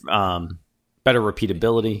 And then better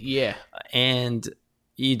repeatability. Yeah. And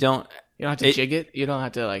you don't have to jig it. You don't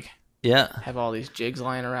have to Yeah. Have all these jigs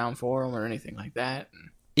lying around for them or anything like that.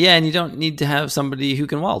 Yeah, and you don't need to have somebody who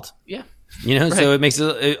can weld. Yeah. So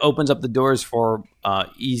it opens up the doors for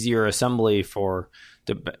easier assembly for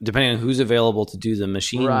depending on who's available to do the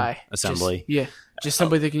machine assembly. Just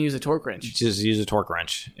somebody that can use a torque wrench. Just use a torque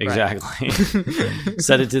wrench. Exactly.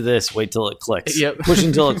 Set it to this. Wait till it clicks. Yep. Push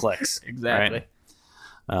until it clicks. Exactly.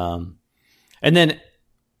 Right? And then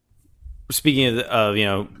speaking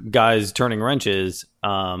of guys turning wrenches,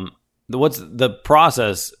 what's the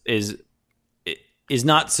process is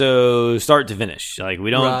not so start to finish. Like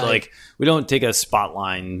we don't take a spot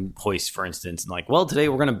line hoist, for instance, and today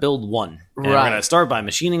we're going to build one. And we're going to start by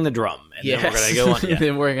machining the drum, and then we're going to go on.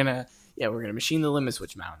 Yeah. Then we're gonna machine the limit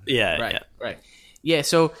switch mount. Right. Yeah.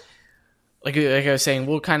 So, like I was saying,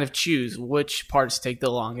 we'll kind of choose which parts take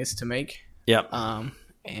the longest to make. Yep.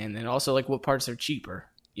 And then also what parts are cheaper.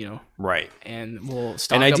 Right. And we'll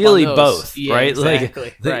stock and up ideally on those. both, yeah, right?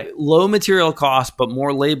 Exactly. Low material cost, but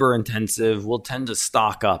more labor intensive. We'll tend to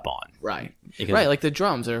stock up on. Right. Like the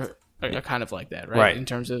drums are kind of like that, right? In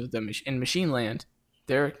terms of in machine land,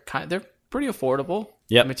 they're pretty affordable,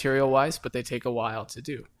 material wise, but they take a while to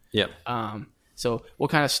do. Yep. So we'll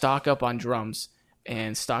kind of stock up on drums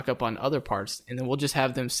and stock up on other parts, and then we'll just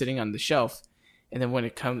have them sitting on the shelf. And then when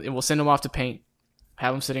it comes, we'll send them off to paint,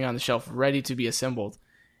 have them sitting on the shelf ready to be assembled.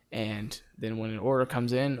 And then when an order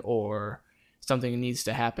comes in or something needs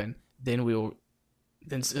to happen, then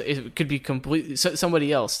it could be completely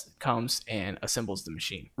somebody else comes and assembles the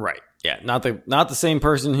machine. Right. Yeah. Not the same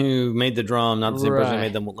person who made the drum, not the same person who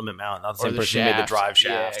made the limit mount, not the same person who made the drive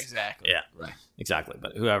shaft. Yeah, exactly. Yeah. Right. Exactly.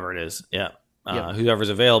 But whoever it is, whoever's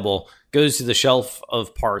available goes to the shelf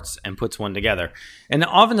of parts and puts one together. And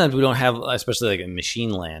oftentimes we don't have, especially like in machine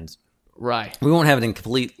land, right? We won't have it in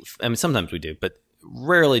complete. I mean, sometimes we do, but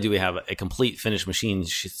rarely do we have a complete finished machine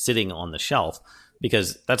sitting on the shelf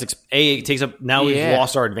because it takes up. Now we've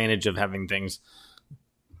lost our advantage of having things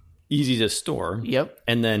easy to store. Yep.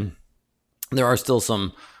 And then there are still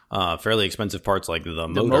some fairly expensive parts like the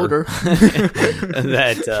motor.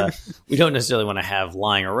 that we don't necessarily want to have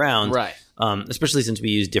lying around. Right. Especially since we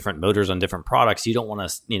use different motors on different products. You don't want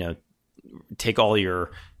to, take all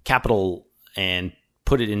your capital and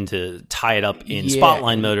tie it up in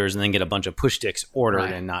spotline motors and then get a bunch of push sticks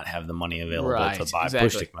ordered and not have the money available to buy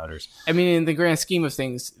push stick motors. I mean, in the grand scheme of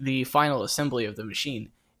things, the final assembly of the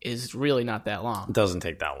machine is really not that long. It doesn't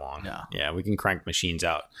take that long. No. Yeah, we can crank machines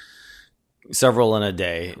out several in a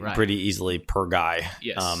day pretty easily per guy.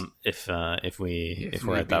 Yes. If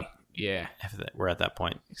we're at that if we're at that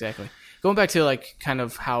point. Exactly. Going back to like kind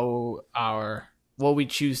of how what we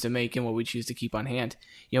choose to make and what we choose to keep on hand.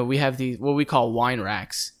 You know, we have these what we call wine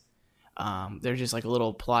racks. They're just like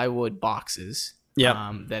little plywood boxes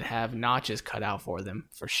that have notches cut out for them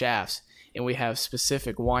for shafts, and we have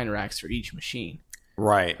specific wine racks for each machine.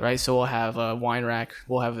 Right. So we'll have a wine rack.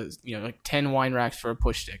 We'll have like 10 wine racks for a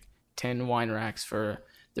push stick, 10 wine racks for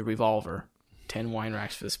the revolver, 10 wine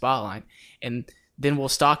racks for the spotline, and then we'll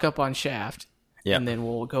stock up on shaft, and then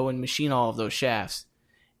we'll go and machine all of those shafts,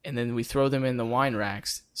 and then we throw them in the wine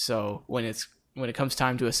racks. So when it comes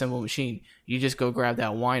time to assemble a machine, you just go grab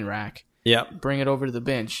that wine rack, bring it over to the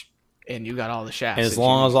bench, and you got all the shafts. And as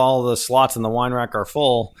long as all the slots in the wine rack are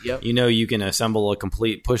full, you know you can assemble a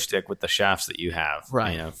complete push stick with the shafts that you have.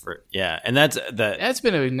 Right. You know, and that's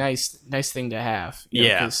been a nice thing to have.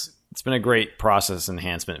 It's been a great process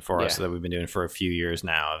enhancement for us that we've been doing for a few years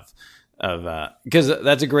now. Because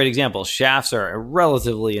that's a great example. Shafts are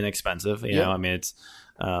relatively inexpensive. You know, I mean, it's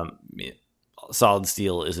solid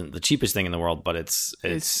steel isn't the cheapest thing in the world, but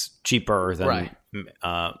it's cheaper than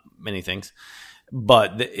many things.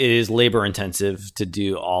 But it is labor intensive to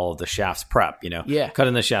do all of the shafts prep, you know,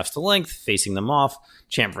 cutting the shafts to length, facing them off,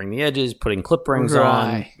 chamfering the edges, putting clip rings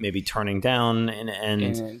on, maybe turning down an end.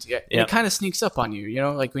 And it kind of sneaks up on you, you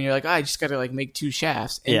know, like when you're like, I just got to like make 2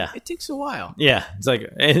 shafts. And it takes a while. Yeah. It's like,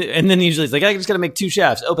 and then usually it's like, I just got to make 2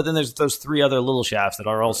 shafts. Oh, but then there's those 3 other little shafts that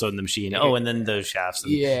are also in the machine. Oh, and then those shafts.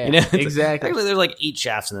 And, you know, exactly. Actually, there's like 8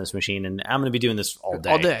 shafts in this machine, and I'm going to be doing this all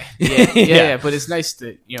day. All day. Yeah. But it's nice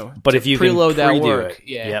to, you know, but if you preload that work.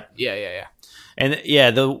 It, Yeah. And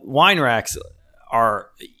the wine racks are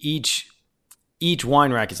each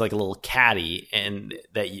wine rack is like a little caddy, and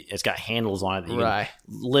it's got handles on it that you can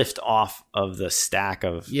lift off of the stack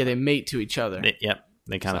of. Yeah, they mate to each other.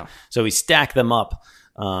 They kind of so we stack them up,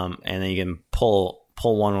 and then you can pull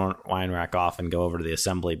one wine rack off and go over to the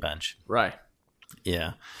assembly bench. Right.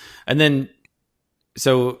 Yeah, and then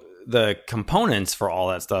so the components for all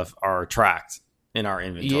that stuff are tracked in our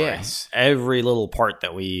inventory. Yes. Every little part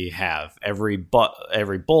that we have, every bolt,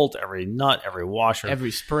 every nut, every washer,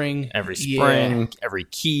 every spring, every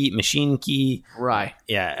key, machine key. Right.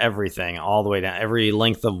 Yeah, everything all the way down. Every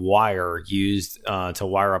length of wire used to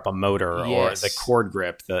wire up a motor or the cord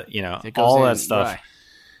grip, all that stuff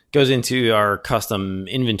goes into our custom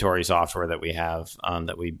inventory software that we have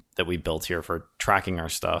that we built here for tracking our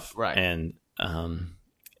stuff. Right.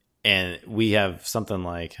 And we have something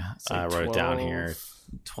like I wrote it down here,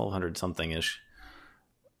 1,200 something ish.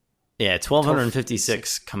 Yeah,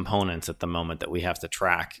 1,256 components at the moment that we have to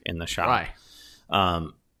track in the shop.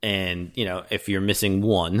 Right. And you know, if you're missing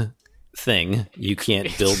one thing, you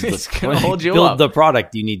can't build the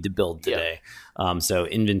product you need to build today. So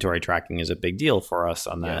inventory tracking is a big deal for us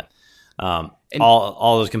on that.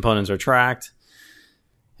 All those components are tracked.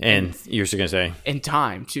 And you're still going to say? And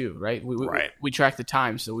time, too, right? We track the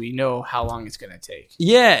time, so we know how long it's going to take.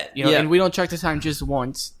 Yeah. And we don't track the time just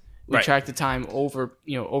once. We track the time over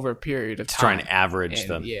a period of time. Trying to average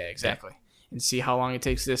them. Yeah, exactly. And see how long it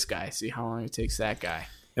takes this guy, see how long it takes that guy.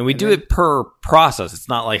 And we do it per process. It's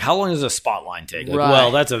not like, how long does a spot line take? Like, well,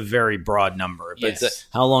 that's a very broad number. But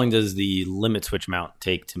how long does the limit switch mount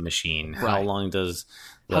take to machine? How long does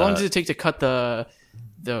it take to cut the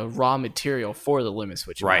raw material for the limit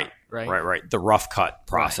switch mount? Right. The rough cut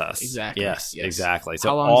process. Right. Exactly. Yes, exactly. So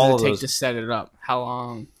how long does it take to set it up?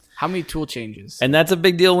 How many tool changes? And that's a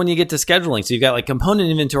big deal when you get to scheduling. So you've got like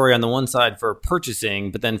component inventory on the one side for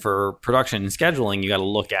purchasing, but then for production and scheduling, you got to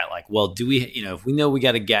look at like, well, do we, if we know we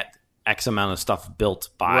got to get X amount of stuff built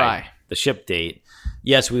by the ship date,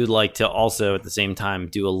 yes, we would like to also at the same time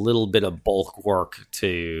do a little bit of bulk work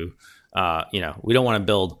to, we don't want to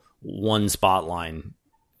build one spot line.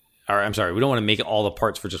 Or we don't want to make all the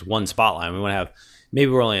parts for just one spot line. We want to have,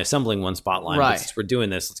 maybe we're only assembling one spot line, but since we're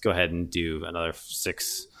doing this, let's go ahead and do another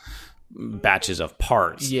 6 batches of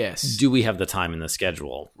parts. Yes. Do we have the time in the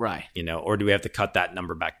schedule? Right. Or do we have to cut that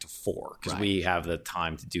number back to 4? Because we have the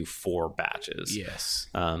time to do 4 batches. Yes.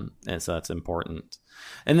 And so that's important.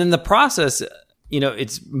 And then the process,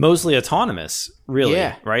 it's mostly autonomous, really.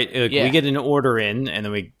 Yeah. Right? We get an order in, and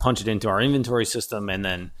then we punch it into our inventory system, and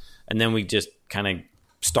then we just kind of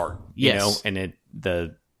start, and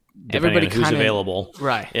everybody who's available.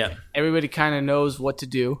 Right. Yeah. Everybody kind of knows what to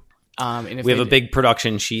do. And if we have a big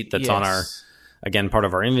production sheet that's on again, part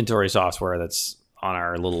of our inventory software that's on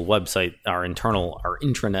our little website, our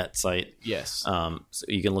intranet site. Yes. So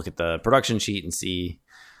you can look at the production sheet and see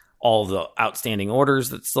all the outstanding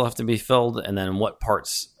orders that still have to be filled, and then what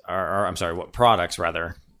products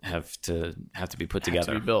rather have to be put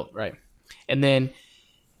together, to be built, right? And then,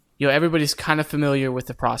 everybody's kind of familiar with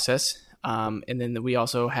the process, and then we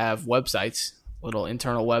also have websites, little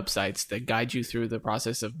internal websites that guide you through the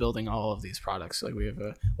process of building all of these products. Like we have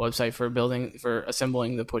a website for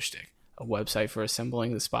assembling the push stick, a website for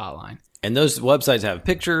assembling the Spotline. And those websites have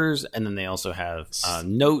pictures, and then they also have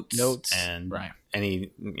notes, and right.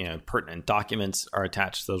 any pertinent documents are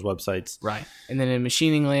attached to those websites. Right. And then in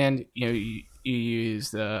machining land, you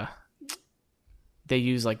use they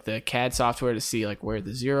use like the CAD software to see like where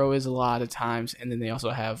the zero is a lot of times, and then they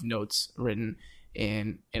also have notes written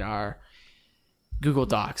in our Google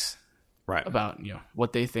Docs, right, about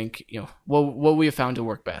what they think, what we have found to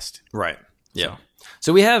work best. Right. Yeah.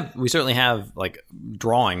 So we certainly have like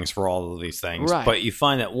drawings for all of these things, right. But you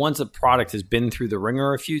find that once a product has been through the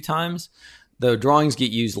ringer a few times, the drawings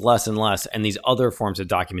get used less and less, and these other forms of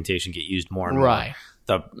documentation get used more and more. Right.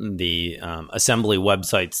 The assembly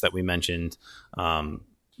websites that we mentioned, and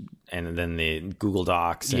then the Google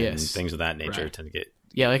Docs and things of that nature right. tend to get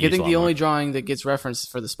I think the only drawing that gets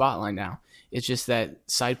referenced for the Spotline now is just that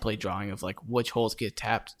side plate drawing of like which holes get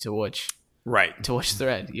tapped to which. Right. To which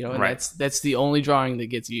thread, and right. that's the only drawing that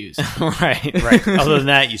gets used. right. Other than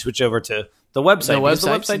that, you switch over to the website. The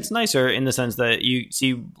website's nicer in the sense that you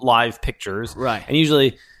see live pictures. Right. And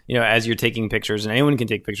usually, as you're taking pictures, and anyone can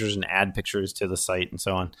take pictures and add pictures to the site and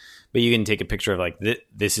so on, but you can take a picture of like,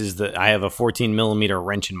 I have a 14 millimeter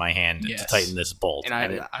wrench in my hand to tighten this bolt.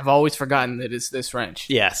 And I've always forgotten that it's this wrench.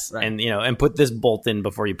 Yes. Right. And, and put this bolt in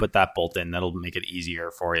before you put that bolt in. That'll make it easier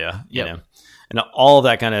for you. And all of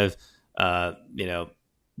that kind of,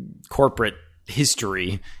 corporate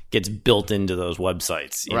history gets built into those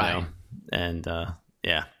websites, you know? And,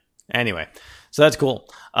 anyway, so that's cool.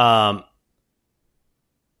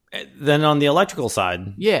 Then on the electrical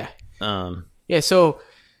side. So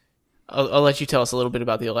I'll let you tell us a little bit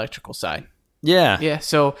about the electrical side. Yeah.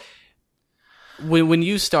 So when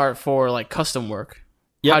you start for like custom work,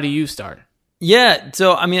 how do you start? Yeah.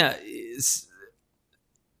 So, I mean,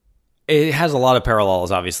 it has a lot of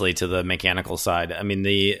parallels, obviously, to the mechanical side. I mean,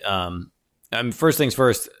 first things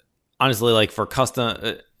first, honestly, like for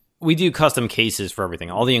custom, we do custom cases for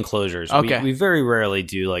everything, all the enclosures. Okay. We very rarely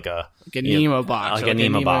do like a NEMA box. Like a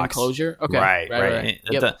NEMA box. Enclosure? Okay. Right.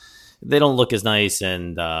 Yep. They don't look as nice,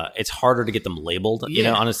 and it's harder to get them labeled,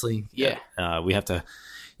 honestly. Yeah. We have to,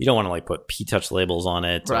 you don't want to like put P-Touch labels on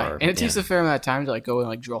it. Right. And it takes a fair amount of time to like go and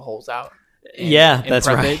like drill holes out. That's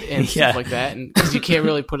prep right. It and stuff like that, and because you can't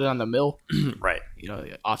really put it on the mill, right?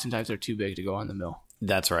 Oftentimes they're too big to go on the mill.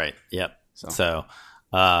 That's right. Yep. So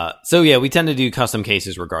we tend to do custom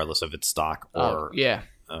cases regardless of its stock or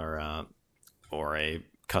a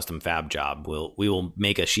custom fab job. We will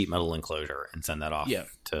make a sheet metal enclosure and send that off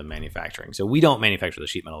to manufacturing. So we don't manufacture the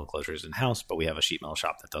sheet metal enclosures in house, but we have a sheet metal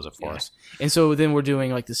shop that does it for us. And so then we're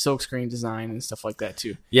doing like the silk screen design and stuff like that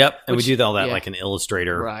too. Yep, and we do all that like an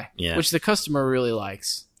Illustrator, right? Yeah, which the customer really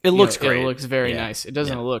likes. It looks great. It looks very nice. It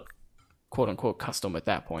doesn't look quote unquote custom at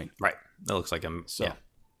that point. Right. It looks like It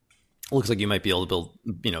looks like you might be able to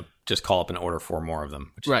build, just call up and order 4 more of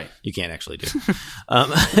them, which you can't actually do.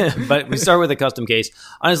 But we start with a custom case.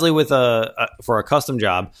 Honestly, for a custom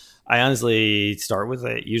job, I honestly start with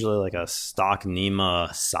usually like a stock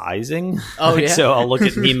NEMA sizing. So I'll look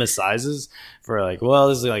at NEMA sizes for like, well,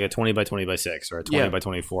 this is like a 20 by 20 by 6 or a 20 by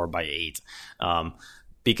 24 by 8.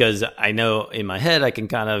 Because I know in my head I can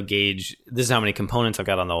kind of gauge this is how many components I've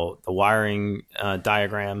got on the wiring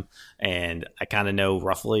diagram, and I kind of know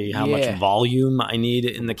roughly how much volume I need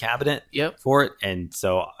in the cabinet for it. And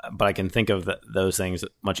so, but I can think of those things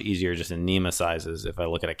much easier just in NEMA sizes if I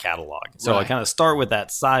look at a catalog. So I kind of start with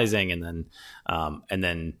that sizing and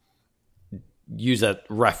then use that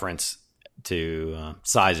reference to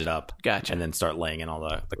size it up. Gotcha. And then start laying in all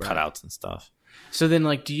the cutouts and stuff. So then,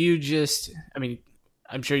 like, do you just? I mean,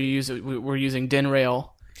 I'm sure we're using DIN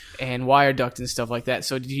rail and wire duct and stuff like that.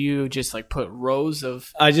 So do you just like put rows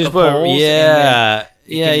of? I just put I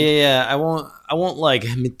won't like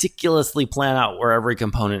meticulously plan out where every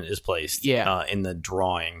component is placed. In the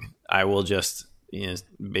drawing, I will just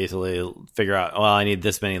basically figure out. Well, I need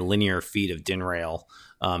this many linear feet of DIN rail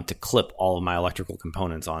to clip all of my electrical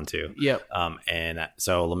components onto. And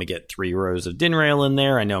so let me get 3 rows of DIN rail in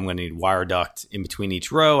there. I know I'm going to need wire duct in between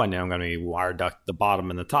each row. I know I'm going to need wire duct the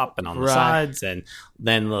bottom and the top and on the sides. And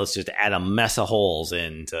then let's just add a mess of holes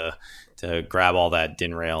in to grab all that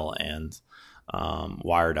DIN rail and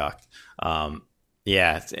wire duct.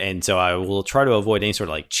 Yeah, and so I will try to avoid any sort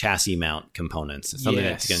of like chassis mount components. It's something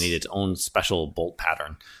that's going to need its own special bolt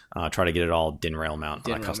pattern. Try to get it all DIN rail mount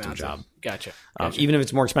on a custom job. Gotcha. Even if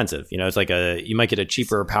it's more expensive, it's like you might get a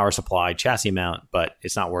cheaper power supply chassis mount, but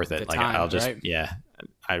it's not worth it.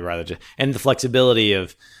 I'd rather just, and the flexibility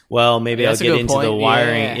of, well, maybe I'll get into the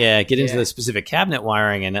wiring. Get into the specific cabinet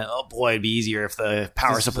wiring. And oh boy, it'd be easier if the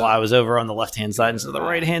power supply was over on the left-hand side instead of the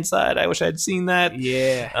right-hand side. I wish I'd seen that.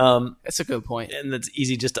 Yeah. That's a good point. And it's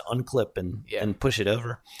easy just to unclip and push it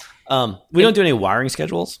over. We don't do any wiring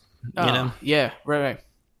schedules, Yeah, right.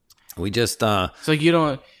 We just, so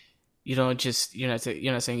you're not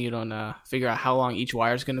saying you don't figure out how long each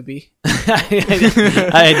wire is going to be.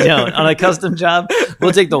 I don't. On a custom job,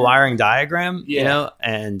 we'll take the wiring diagram,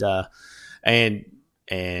 and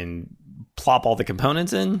plop all the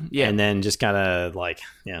components in, and then just kind of like,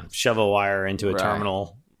 shove a wire into a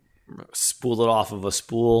terminal, spool it off of a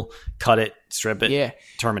spool, cut it, strip it,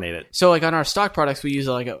 terminate it. So like on our stock products, we use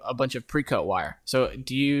like a bunch of pre-cut wire. So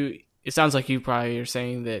it sounds like you probably are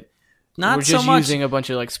saying that we're just using a bunch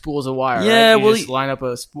of like spools of wire. Yeah, right? You just line up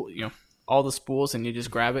a spool, all the spools, and you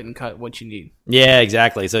just grab it and cut what you need. Yeah,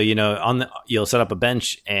 exactly. So you'll set up a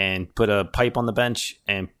bench and put a pipe on the bench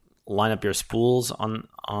and line up your spools on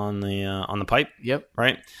the pipe. Yep.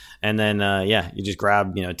 Right. And then you just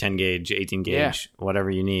grab 10 gauge, 18 gauge, whatever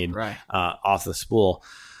you need, off the spool.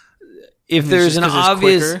 If there's an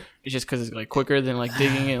obvious, it's just because it's like quicker than like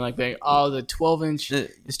digging and like the 12-inch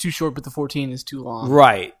is too short, but the 14 is too long.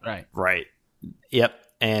 Right. Yep.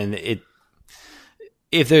 And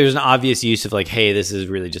if there's an obvious use of like, hey, this is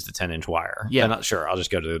really just a 10-inch wire. Yeah. I'm not sure. I'll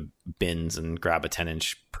just go to bins and grab a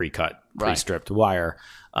 10-inch pre-cut, pre-stripped wire.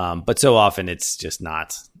 But so often it's just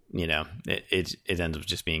not. It ends up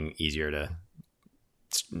just being easier to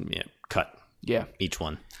cut. Yeah. Each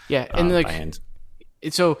one. Yeah, and like.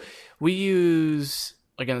 So we use,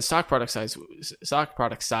 like on the stock product side,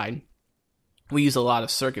 we use a lot of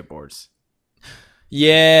circuit boards.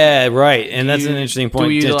 Yeah, right. And that's an interesting point. Do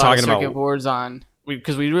we use just a lot talking of circuit about boards on,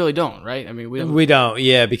 because we really don't, right? I mean, we don't.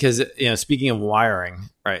 Yeah, because speaking of wiring,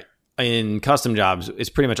 right? In custom jobs, it's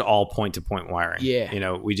pretty much all point-to-point wiring.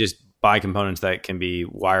 Yeah. We just buy components that can be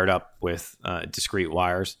wired up with discrete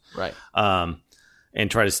wires. Right. And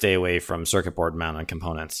try to stay away from circuit board mounted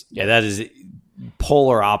components. Yeah, that is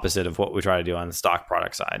polar opposite of what we try to do on the stock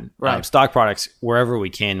product side. Right. Stock products, wherever we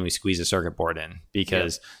can, we squeeze a circuit board in,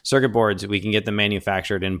 because circuit boards, we can get them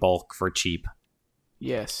manufactured in bulk for cheap.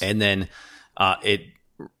 Yes. And then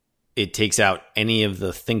it takes out any of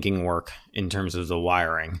the thinking work in terms of the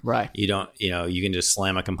wiring. Right. You don't, you can just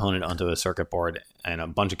slam a component onto a circuit board and a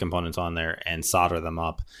bunch of components on there and solder them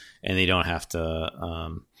up, and you don't have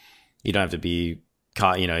to be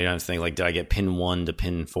caught, you don't have to think like, did I get pin 1 to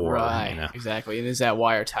pin 4? Right. Exactly. And is that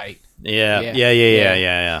wire tight? Yeah.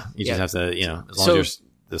 You just have to, as long as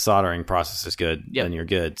the soldering process is good, then you're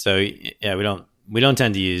good. So yeah, we don't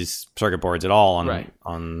tend to use circuit boards at all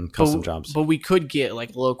on custom jobs. But we could get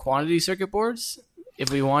like low quantity circuit boards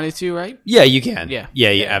if we wanted to, right? Yeah, you can. Yeah,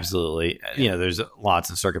 absolutely. Yeah. There's lots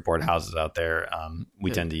of circuit board houses out there.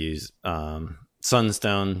 We tend to use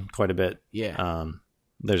Sunstone quite a bit. Yeah.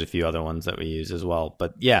 There's a few other ones that we use as well,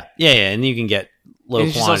 but yeah, and you can get low quantity.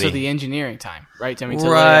 It's just also the engineering time, right? I mean,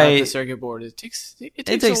 to lay out the circuit board, it takes a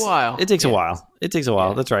while. It takes a while.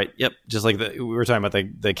 Yeah. That's right. Yep. Just like we were talking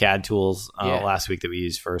about the CAD tools last week that we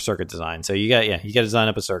use for circuit design. So you got to design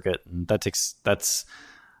up a circuit, and that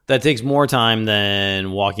takes more time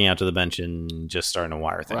than walking out to the bench and just starting to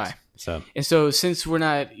wire things. Right. So since we're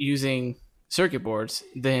not using circuit boards,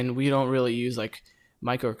 then we don't really use like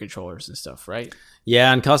microcontrollers and stuff, right?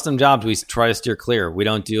 Yeah, on custom jobs, we try to steer clear. We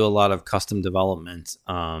don't do a lot of custom development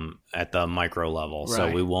at the micro level, so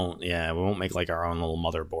we won't make like our own little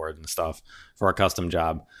motherboard and stuff for a custom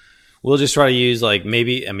job. We'll just try to use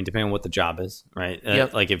depending on what the job is, right?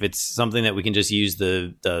 Like if it's something that we can just use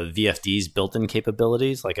the VFD's built-in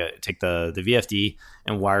capabilities, like take the VFD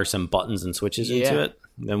and wire some buttons and switches into it,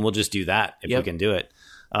 then we'll just do that if we can do it.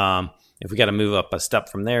 If we got to move up a step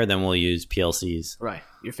from there, then we'll use PLCs. Right.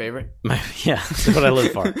 Your favorite? Yeah, that's what I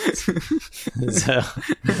live for.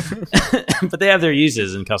 But they have their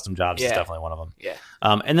uses in custom jobs. It's definitely one of them. Yeah.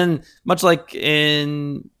 And then much like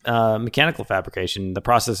in mechanical fabrication, the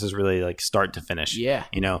process is really like start to finish. Yeah.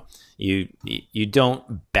 You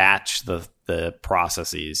don't batch the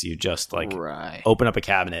processes. You just like open up a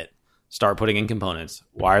cabinet, start putting in components,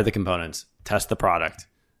 wire the components, test the product,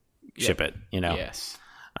 ship it, Yes.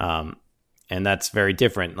 And that's very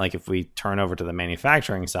different. Like if we turn over to the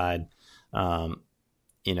manufacturing side,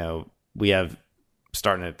 we have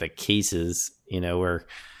starting at the cases, where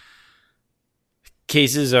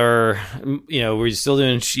cases are, we're still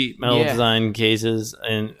doing sheet metal design cases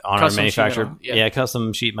and on custom our manufactured,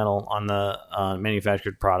 custom sheet metal on the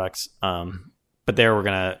manufactured products. But there we're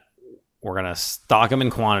gonna stock them in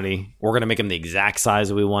quantity. We're gonna make them the exact size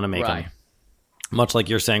that we want to make them. Much like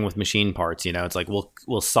you're saying with machine parts, it's like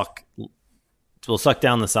we'll suck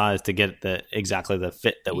down the size to get exactly the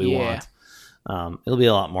fit that we want. It'll be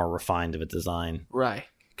a lot more refined of a design, right?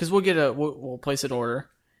 Because we'll place an order.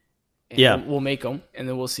 And we'll make them, and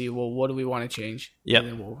then we'll see. Well, what do we want to change? And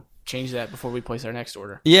then we'll change that before we place our next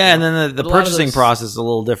order. Yeah, and then the purchasing process is a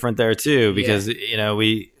little different there too, because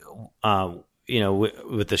we,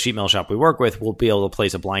 with the sheet metal shop we work with, we'll be able to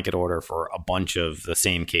place a blanket order for a bunch of the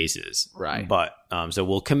same cases, right? But so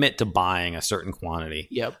we'll commit to buying a certain quantity,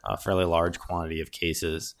 a fairly large quantity of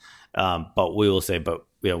cases, but we will say,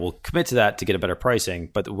 we'll commit to that to get a better pricing,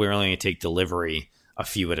 but we're only going to take delivery a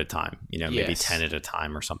few at a time, maybe 10 at a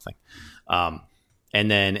time or something. And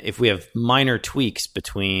then if we have minor tweaks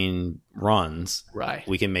between runs,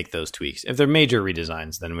 we can make those tweaks. If they're major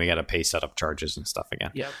redesigns, then we got to pay setup charges and stuff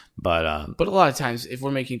again. But a lot of times if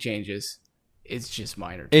we're making changes, it's just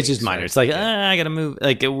minor. It's just minor. Right? It's like, I got to move.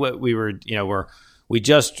 Like what we were, we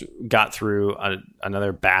just got through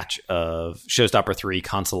another batch of Showstopper 3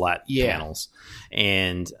 Consulate panels.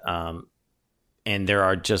 And there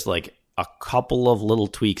are just like a couple of little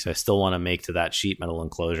tweaks I still want to make to that sheet metal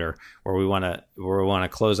enclosure where we want to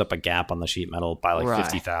close up a gap on the sheet metal by like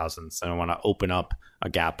 50 thousandths, and I want to open up a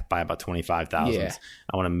gap by about 25 thousandths.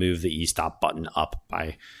 I want to move the e-stop button up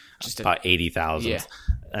by just about 80 thousandths.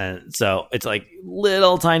 And so it's like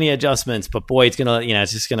little tiny adjustments, but boy, it's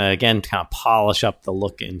it's just gonna again kind of polish up the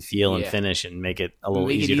look and feel and finish and make it a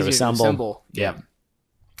little easier to assemble.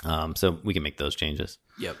 So we can make those changes.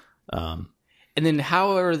 And then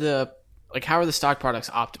how are the stock products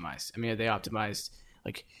optimized? I mean, are they optimized?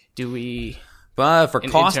 Like, do we... for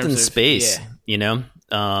cost and space,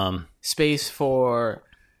 space for,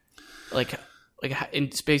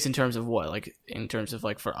 in space in terms of what? Like, in terms of,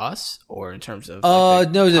 for us? Or in terms of,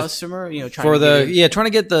 the customer? Trying to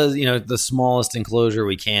get the smallest enclosure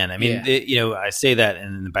we can. I mean, I say that,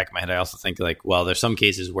 and in the back of my head, I also think, there's some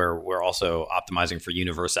cases where we're also optimizing for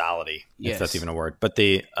universality, if that's even a word. But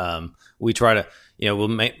we try to...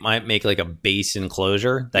 might make like a base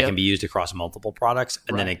enclosure that can be used across multiple products,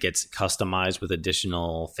 and then it gets customized with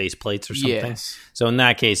additional face plates or something. So in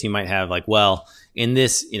that case, you might have in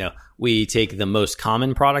this, we take the most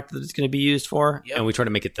common product that it's going to be used for, and we try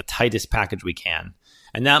to make it the tightest package we can.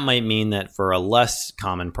 And that might mean that for a less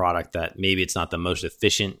common product that maybe it's not the most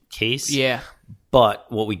efficient case. But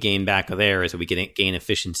what we gain back there is that we can gain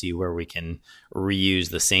efficiency where we can reuse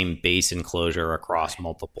the same base enclosure across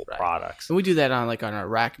multiple products. And we do that on our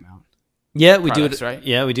rack mount. Yeah, we products, do it. Right?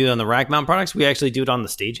 Yeah, we do it on the rack mount products. We actually do it on the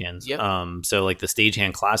stagehands. So like the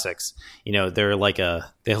stagehand classics, they're they look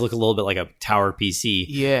a little bit like a tower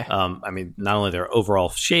PC. I mean, not only their overall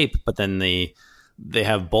shape, but then they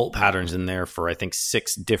have bolt patterns in there for I think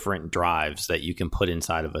 6 different drives that you can put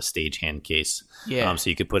inside of a stagehand case. So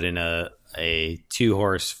you could put in a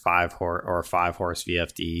 2-horse, 5-horse, or a 5-horse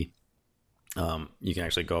VFD. You can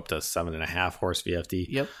actually go up to 7.5-horse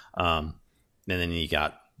VFD. And then you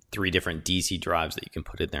got 3 different DC drives that you can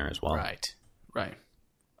put in there as well. Right.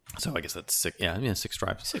 So I guess that's 6. Yeah, 6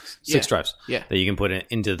 drives. 6 drives. That you can put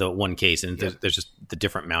into the one case, and there's just the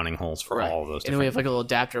different mounting holes for all of those. And we have little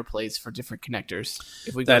adapter plates for different connectors.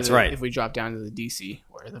 If we If we drop down to the DC,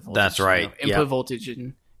 where the voltage, input voltage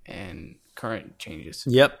and current changes.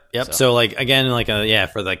 So again,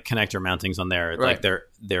 for the connector mountings on there,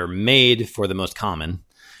 they're made for the most common,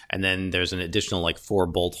 and then there's an additional 4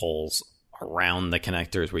 bolt holes around the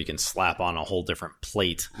connectors where you can slap on a whole different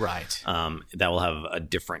plate. That will have a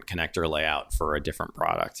different connector layout for a different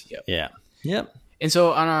product. And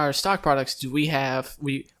so on our stock products, do we have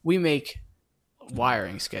we make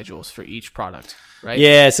wiring schedules for each product,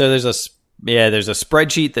 right? So there's a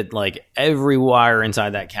spreadsheet that every wire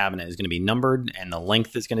inside that cabinet is going to be numbered, and the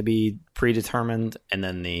length is going to be predetermined, and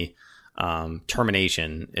then the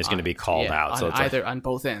termination is going to be called out. So it's on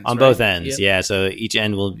both ends. On both ends, So each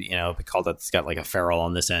end will be called out. It's got a ferrule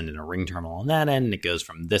on this end and a ring terminal on that end, and it goes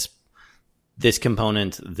from this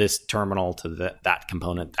component, this terminal, to that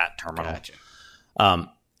component, that terminal. Gotcha.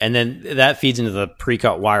 And then that feeds into the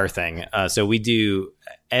pre-cut wire thing. So we do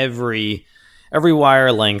every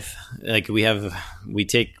wire length. We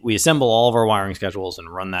assemble all of our wiring schedules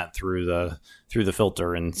and run that through the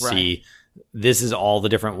filter and see. This is all the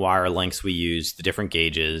different wire lengths we use, the different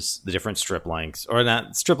gauges, the different strip lengths, or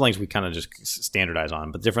not strip lengths we kind of just standardize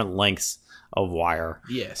on, but different lengths of wire.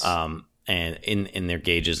 Yes. And in their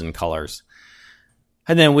gauges and colors.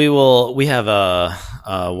 And then we have a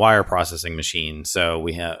wire processing machine, so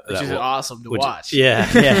we have which is awesome to watch.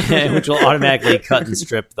 Yeah, which will automatically cut and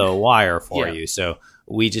strip the wire for you. So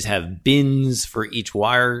we just have bins for each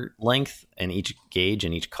wire length and each gauge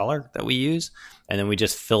and each color that we use, and then we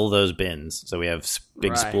just fill those bins. So we have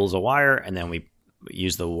big spools of wire, and then we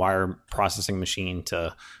use the wire processing machine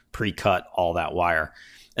to pre-cut all that wire.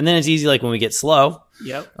 And then it's easy, like when we get slow,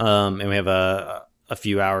 and we have a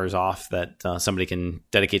few hours off that somebody can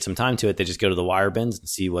dedicate some time to it. They just go to the wire bins and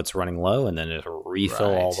see what's running low, and then it'll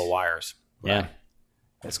refill all the wires. Yeah,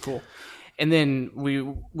 that's cool. And then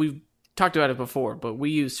we've talked about it before, but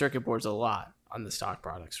we use circuit boards a lot on the stock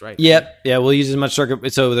products, right? Yep. Yeah, we'll use as much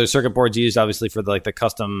circuit. So there's circuit boards used obviously for the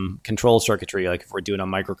custom control circuitry, like if we're doing a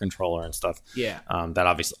microcontroller and stuff. Yeah.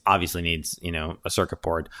 That obviously needs a circuit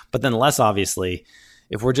board, but then less obviously,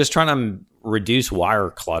 if we're just trying to reduce wire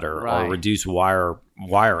clutter or reduce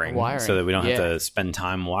wiring so that we don't have to spend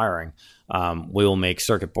time wiring, we will make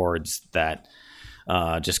circuit boards that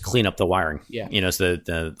just clean up the wiring. Yeah. So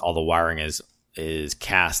that all the wiring is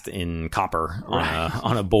cast in copper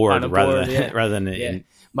on a board rather than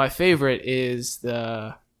My favorite is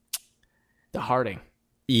the Harding.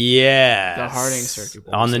 Yeah, the Harding circuit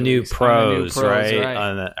board on the new Pros, right?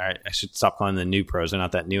 I should stop calling them the new Pros. They're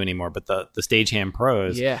not that new anymore. But the Stagehand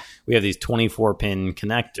Pros, we have these 24-pin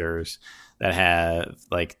connectors that have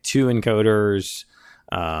like 2 encoders,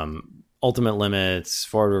 ultimate limits,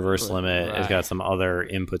 forward reverse limit. It's got some other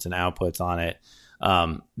inputs and outputs on it.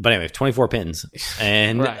 But anyway, 24 pins,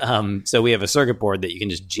 and so we have a circuit board that you can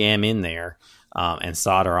just jam in there and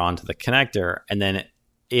solder onto the connector, and then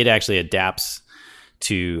it actually adapts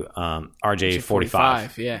to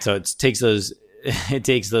RJ45. Yeah. So it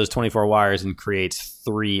takes those 24 wires and creates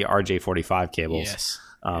 3 RJ45 cables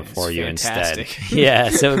for you fantastic. instead. Yeah.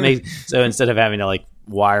 So so instead of having to like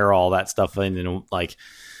wire all that stuff in and like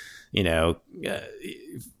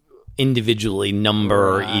individually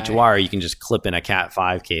number each wire, you can just clip in a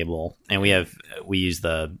Cat5 cable, and we use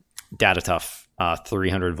the DataTough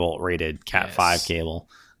 300 volt rated Cat5 cable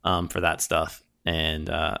for that stuff, and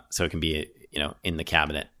so it can be in the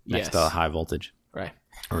cabinet next to high voltage, right?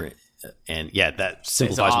 And that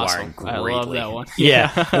simplifies wiring greatly. I love that one.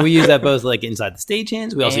 Yeah, and we use that both like inside the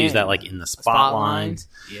stagehands. We also use that like in the spot lines.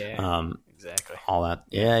 Yeah, exactly. All that.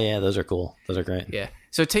 Yeah, those are cool. Those are great. Yeah.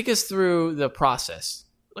 So take us through the process,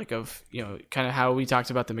 like of kind of how we talked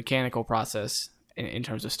about the mechanical process in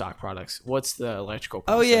terms of stock products. What's the electrical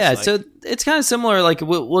process? Oh yeah, like? So it's kind of similar. Like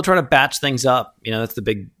we'll try to batch things up. That's the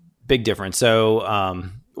big difference. So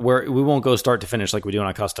we won't go start to finish like we do on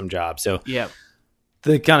a custom job. So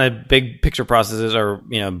the kind of big picture processes are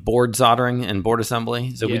board soldering and board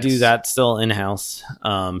assembly. So we do that still in house.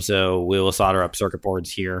 So we will solder up circuit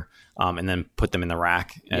boards here and then put them in the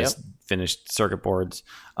rack as finished circuit boards.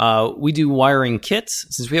 We do wiring kits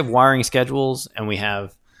since we have wiring schedules and we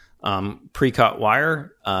have pre-cut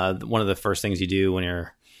wire. One of the first things you do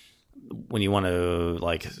when you want to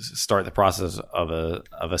like start the process of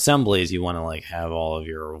assembly is you want to like have all of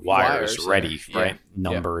your wires ready, right?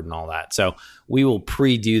 Numbered and all that. So we will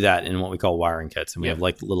pre-do that in what we call wiring kits, and we have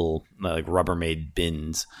like little like Rubbermaid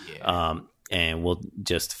bins, and we'll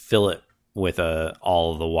just fill it with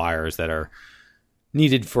all of the wires that are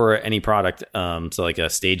needed for any product. So like a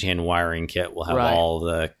stagehand wiring kit will have all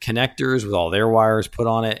the connectors with all their wires put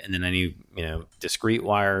on it, and then any discrete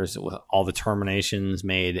wires with all the terminations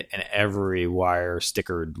made, and every wire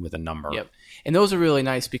stickered with a number. And those are really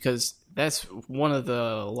nice because that's one of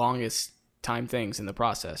the longest time things in the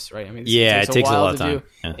process, right? I mean, it takes a lot of time.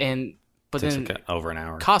 But then like over an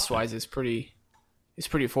hour. Cost wise, it's pretty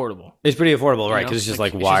affordable. It's pretty affordable, right? Because it's just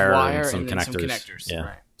like wire and some connectors. Yeah.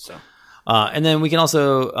 Right. So. And then we can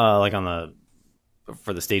also like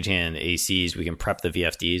for the stagehand ACs, we can prep the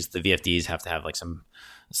VFDs. The VFDs have to have like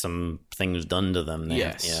some things done to them.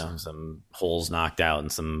 Some holes knocked out and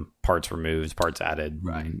some parts removed, parts added.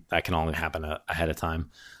 Right. That can only happen ahead of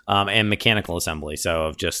time. And mechanical assembly. So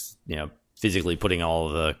of just, physically putting all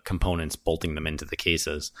of the components, bolting them into the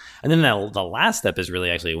cases. And then the last step is really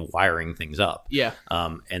actually wiring things up. Yeah.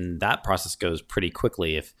 And that process goes pretty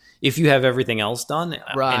quickly. If you have everything else done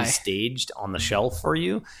and staged on the shelf for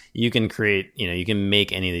you, you can create, you can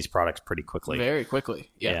make any of these products pretty quickly. Very quickly.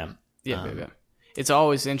 Yeah. It's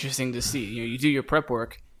always interesting to see. You do your prep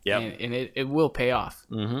work, and it will pay off.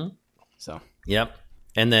 Mm-hmm. So. Yep.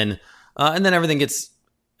 And then everything gets,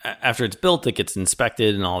 after it's built, it gets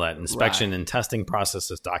inspected, and all that inspection and testing process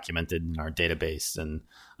is documented in our database, and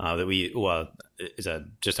that is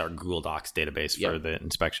just our Google Docs database for the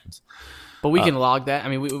inspections. But we can log that. I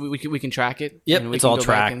mean, we can track it. Yep, and we it's can all go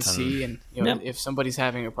tracked back and see, and if somebody's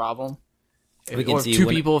having a problem, We can or see two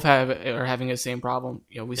when people are having the same problem.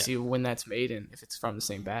 We see when that's made and if it's from the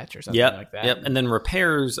same batch or something like that. Yep. And then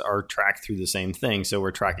repairs are tracked through the same thing. So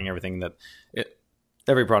we're tracking everything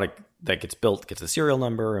every product that gets built gets a serial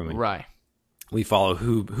number, and we follow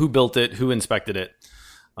who built it, who inspected it,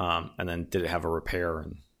 and then did it have a repair,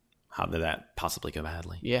 and how did that possibly go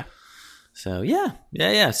badly? Yeah. So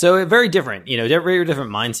yeah. So very different, very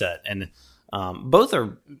different mindset, and both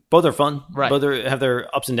are fun. Right. Both have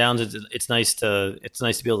their ups and downs. It's nice to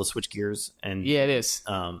be able to switch gears, and yeah, it is.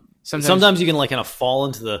 Sometimes you can kind of fall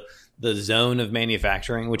into the zone of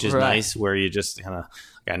manufacturing, which is nice, where you just kind of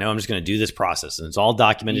I know I'm just going to do this process, and it's all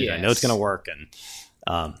documented. Yes. I know it's going to work,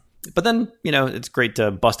 and but then it's great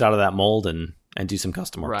to bust out of that mold and do some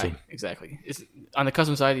custom work too. Exactly. It's on the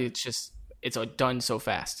custom side. It's done so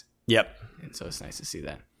fast. Yep. And so it's nice to see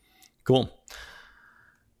that. Cool.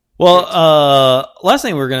 Well, last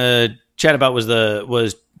thing we're gonna chat about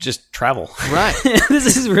was just travel. Right.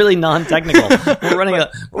 This is really non-technical. We're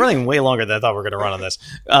running way longer than I thought we were gonna run on this.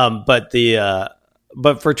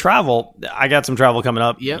 But for travel, I got some travel coming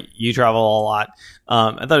up. Yep. You travel a lot.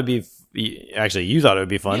 I thought it'd be actually you thought it would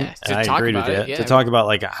be fun, and I agreed with you to talk about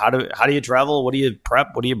like how do you travel, what do you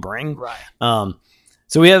prep, what do you bring, right?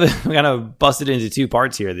 So we kind of busted into two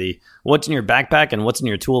parts here: the what's in your backpack and what's in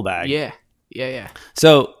your tool bag. Yeah.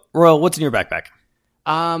 So Royal, what's in your backpack?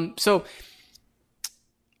 So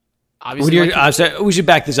obviously, we should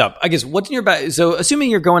back this up. I guess what's in your back. So assuming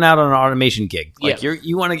you're going out on an automation gig, like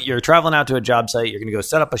you're traveling out to a job site, you're going to go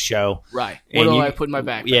set up a show, right? What do I put in my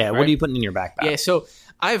backpack? Yeah, right? What are you putting in your backpack? Yeah, so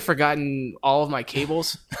I've forgotten all of my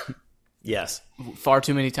cables. Yes, far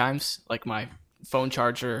too many times, like my phone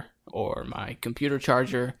charger or my computer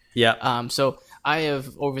charger. Yeah. So I have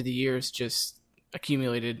over the years just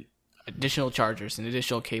accumulated additional chargers and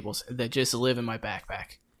additional cables that just live in my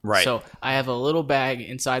backpack. Right. So I have a little bag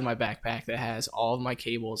inside my backpack that has all of my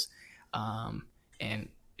cables, and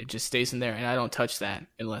it just stays in there, and I don't touch that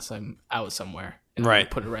unless I'm out somewhere. And I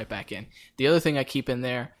put it right back in. The other thing I keep in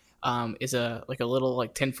there is a little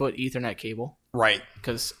 10-foot Ethernet cable. Right.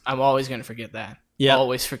 Because I'm always going to forget that. Yeah.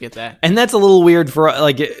 Always forget that. And that's a little weird for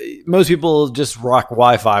most people just rock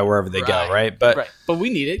Wi-Fi wherever they go, right? But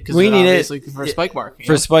we need it because we need it for Spike Mark.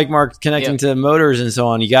 For Spike Mark connecting to motors and so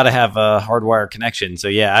on, you got to have a hardwire connection. So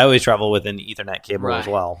yeah, I always travel with an Ethernet cable as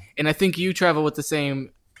well. And I think you travel with the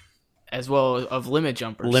same as well of limit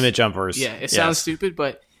jumpers. Limit jumpers. Yeah, it sounds stupid,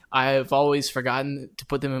 but I've always forgotten to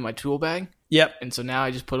put them in my tool bag. Yep. And so now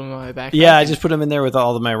I just put them in my backpack. Yeah, I just put them in there with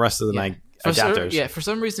all of my rest of my adapters. For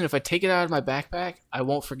some reason, if I take it out of my backpack, I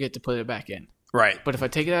won't forget to put it back in. Right. But if I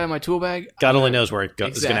take it out of my tool bag, God only knows where it's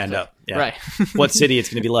going to end up. Yeah. Right. What city it's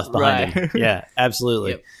going to be left behind in. Yeah,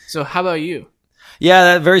 absolutely. Yep. So how about you?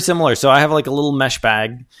 Yeah, very similar. So I have like a little mesh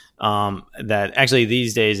bag that actually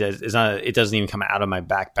these days is not. It doesn't even come out of my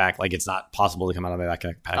backpack. Like it's not possible to come out of my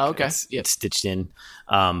backpack. Oh, okay. It's stitched in.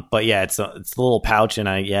 But yeah, it's a little pouch, and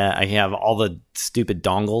I have all the stupid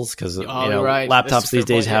dongles because laptops these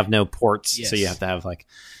days have no ports, so you have to have like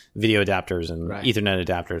video adapters and Ethernet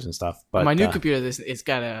adapters and stuff. But my new computer, it's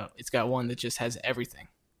got one that just has everything.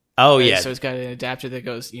 Oh yeah, so it's got an adapter that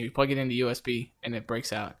goes. You plug it into USB and it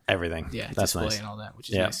breaks out everything. Yeah, that's display nice and all that, which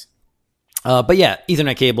is nice. But yeah,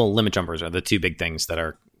 Ethernet cable, limit jumpers are the two big things that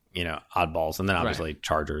are oddballs, and then obviously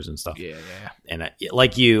chargers and stuff. Yeah. And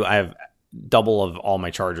like you, I have double of all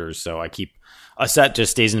my chargers, so I keep a set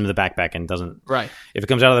just stays into the backpack and doesn't. Right. If it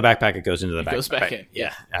comes out of the backpack, it goes into the backpack. Goes back in.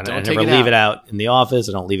 Yeah. I never leave it out in the office.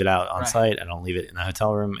 I don't leave it out on site. I don't leave it in the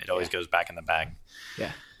hotel room. It always goes back in the bag.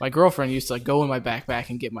 Yeah. My girlfriend used to go in my backpack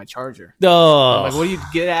and get my charger. Oh. I'm like, what do you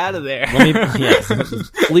get out of there?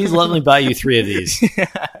 Please let me buy you 3 of these.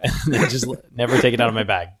 Just never take it out of my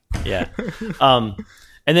bag. Yeah. And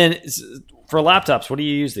then for laptops, what do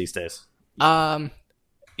you use these days?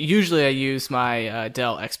 Usually I use my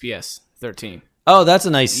Dell XPS 13. Oh, that's a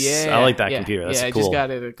nice. I like that computer. That's cool. I just got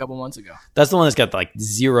it a couple months ago. That's the one that's got like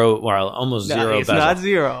zero or almost zero. It's not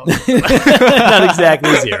zero. Not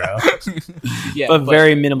exactly zero. but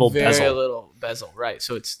very minimal bezel. Very little bezel, right?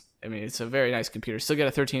 So it's a very nice computer. Still got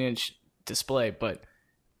a 13-inch display, but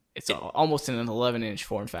it's almost in an 11-inch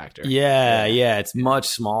form factor. Yeah, it's much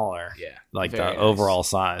smaller. Yeah, like the overall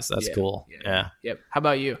size. That's cool. Yeah. Yep. How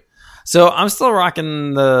about you? So I'm still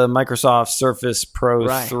rocking the Microsoft Surface Pro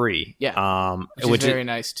 3. Yeah. Which is very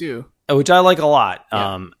nice too. Which I like a lot.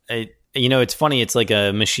 Yeah. It's funny. It's like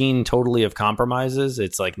a machine totally of compromises.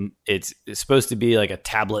 It's like it's supposed to be like a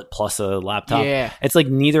tablet plus a laptop. Yeah. It's like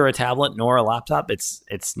neither a tablet nor a laptop. It's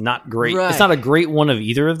not great. Right. It's not a great one of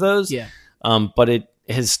either of those. Yeah. But it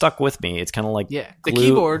has stuck with me. It's kind of like the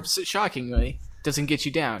keyboard, shockingly. doesn't get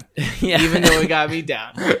you down. Yeah. Even though it got me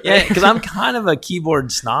down. Yeah, because I'm kind of a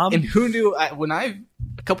keyboard snob. And who knew?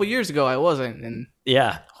 A couple years ago, I wasn't. And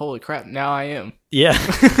yeah. holy crap, now I am. Yeah.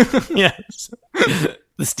 Yes.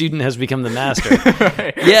 The student has become the master.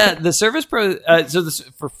 Right. Yeah, the Surface Pro.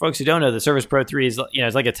 For folks who don't know, the Surface Pro 3 is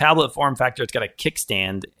it's like a tablet form factor. It's got a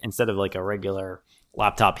kickstand instead of like a regular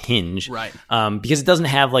laptop hinge, right? Because it doesn't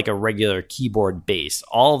have like a regular keyboard base.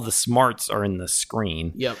 All of the smarts are in the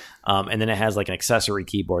screen. Yep. And then it has like an accessory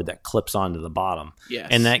keyboard that clips onto the bottom. Yes.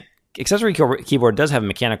 And that accessory keyboard does have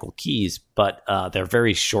mechanical keys, but they're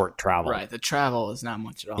very short travel. Right. The travel is not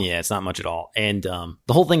much at all. Yeah, it's not much at all. And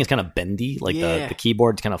the whole thing is kind of bendy. Like the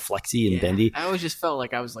keyboard's kind of flexy and bendy. I always just felt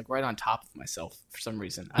like I was like right on top of myself for some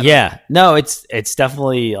reason. No, it's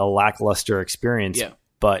definitely a lackluster experience. Yeah.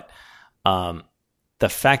 But the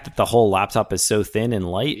fact that the whole laptop is so thin and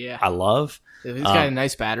light, I love. It's got a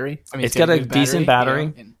nice battery. I mean, it's got a decent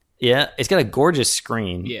battery. Yeah, it's got a gorgeous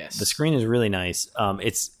screen. Yes. The screen is really nice.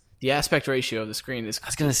 It's the aspect ratio of the screen is. I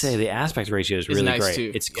was gonna say the aspect ratio is really nice great.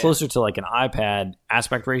 too. It's closer to like an iPad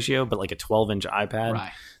aspect ratio, but like a 12-inch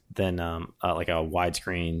iPad than like a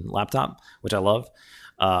widescreen laptop, which I love.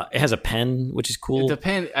 It has a pen, which is cool. The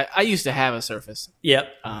pen. I used to have a Surface. Yep.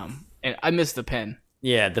 And I miss the pen.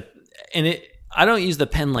 Yeah. I don't use the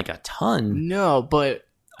pen like a ton. No, but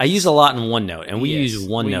I use a lot in OneNote, and we use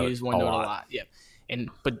OneNote, a lot. Yeah.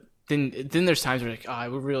 But then there's times where like, I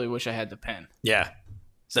really wish I had the pen. Yeah.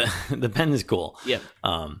 So the pen is cool. Yep.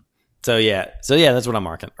 So that's what I'm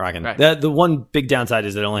rocking. Right. The one big downside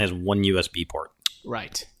is it only has one USB port.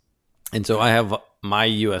 Right. And so I have my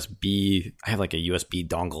USB. I have like a USB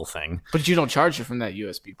dongle thing. But you don't charge it from that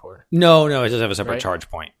USB port. No, it does have a separate charge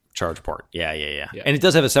port. Yeah. And it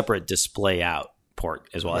does have a separate display out port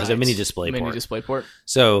as well. It has a mini display port.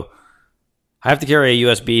 So I have to carry a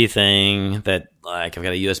USB thing that like I've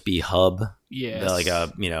got a USB hub. Yes. Like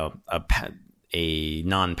a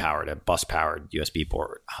non-powered, a bus-powered USB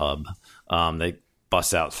port hub that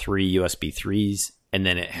busts out 3 USB 3s, and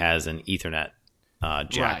then it has an Ethernet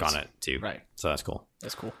jack on it too. Right. So that's cool.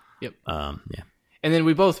 Yep. Yeah. And then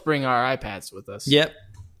we both bring our iPads with us. Yep.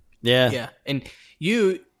 Yeah. Yeah. And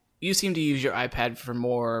you seem to use your iPad for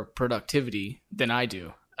more productivity than I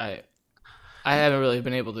do. I haven't really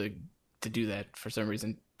been able to do that for some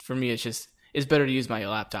reason. For me, it's better to use my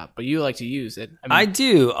laptop, but you like to use it. I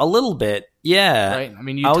do a little bit. Yeah. Right. I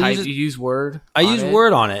mean, you use Word. I use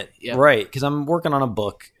Word on it. Yeah. Right. Because I'm working on a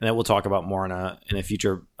book and that we'll talk about more in a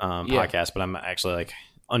future podcast, but I'm actually like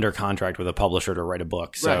under contract with a publisher to write a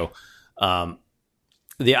book. So,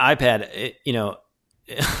 the iPad,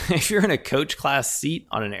 if you're in a coach class seat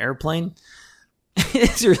on an airplane,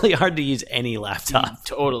 it's really hard to use any laptop.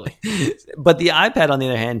 Totally. But the iPad, on the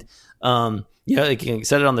other hand, you can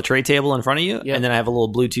set it on the tray table in front of you, and then I have a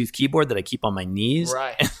little Bluetooth keyboard that I keep on my knees.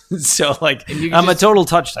 Right. So, like, I'm a total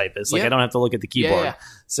touch typist. Like, I don't have to look at the keyboard. Yeah.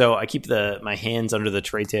 So I keep my hands under the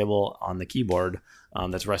tray table on the keyboard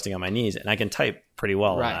that's resting on my knees, and I can type pretty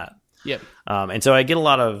well on that. Yep. And so I get a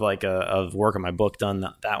lot of of work on my book done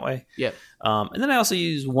that way. Yep. And then I also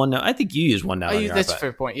use OneNote. I think you use OneNote on your That's iPad. a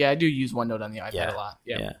fair point. Yeah, I do use OneNote on the iPad a lot.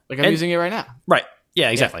 Yeah. Like I'm using it right now. Right. Yeah,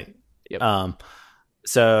 exactly. Yep.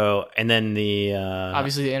 So, and then the...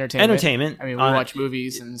 obviously the entertainment. I mean, we watch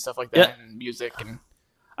movies and stuff like that and music. And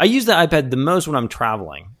I use the iPad the most when I'm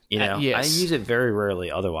traveling. Yes. I use it very rarely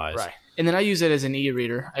otherwise. Right. And then I use it as an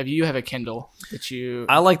e-reader. You have a Kindle that you...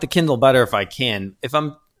 I like the Kindle better if I can.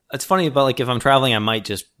 It's funny, but like if I'm traveling, I might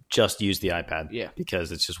just use the iPad. Yeah.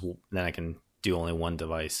 Because it's just, then I can do only one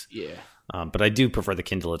device. Yeah. But I do prefer the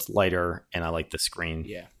Kindle. It's lighter and I like the screen.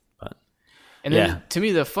 Yeah. But and then to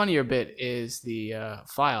me, the funnier bit is the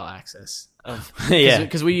file access.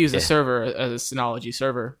 Because we use a server, a Synology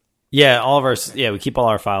server. Yeah, we keep all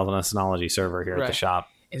our files on a Synology server here at the shop.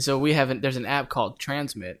 And so there's an app called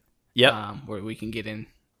Transmit. Yep. Where we can get in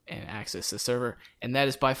and access the server, and that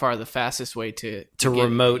is by far the fastest way to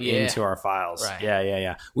remote into our files. Right.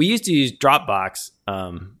 Yeah. We used to use Dropbox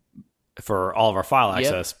for all of our file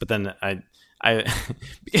access, but then I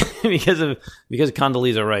because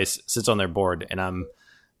Condoleezza Rice sits on their board, and I'm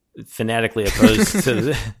fanatically opposed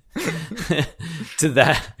to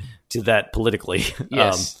that politically.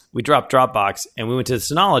 Yes. We dropped Dropbox and we went to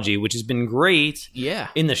Synology, which has been great. Yeah.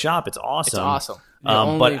 In the shop, it's awesome. It's awesome.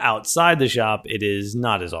 But outside the shop, it is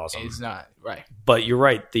not as awesome. It's not, right. But you're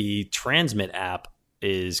right. The Transmit app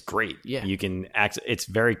is great. Yeah. You can it's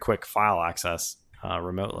very quick file access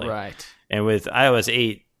remotely. Right. And with iOS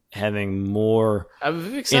 8 having more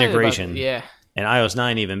integration. And iOS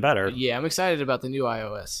 9 even better. Yeah, I'm excited about the new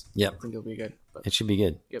iOS. Yep. I think it'll be good. It should be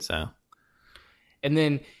good. Yep. So. And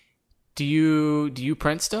then Do you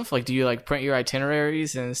print stuff? Like, do you like print your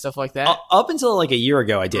itineraries and stuff like that? Up until like a year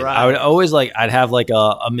ago, I did. Right. I would always I'd have like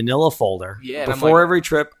a manila folder. Yeah, Before every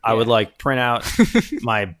trip, I would like print out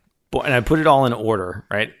and I put it all in order,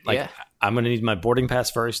 right? Like I'm going to need my boarding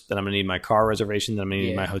pass first, then I'm going to need my car reservation, then I'm going to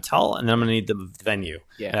need my hotel, and then I'm going to need the venue.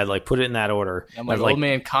 Yeah. And I'd like put it in that order. I'm like old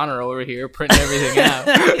man Connor over here printing everything out.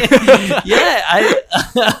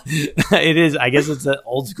 It is. I guess it's an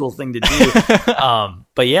old school thing to do.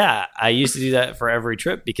 But yeah, I used to do that for every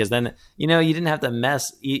trip because then, you didn't have to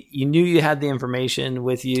mess. You knew you had the information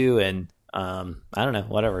with you and I don't know,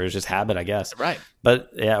 whatever. It was just habit, I guess. Right.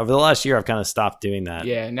 But yeah, over the last year, I've kind of stopped doing that.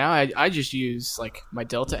 Yeah. Now I just use like my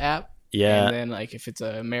Delta app. Yeah. And then like if it's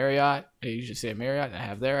a Marriott, I usually say Marriott, and I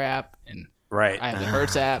have their app, and right. I have the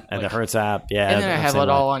Hertz app. And the Hertz app, yeah. And then I have it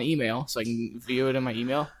all on email, so I can view it in my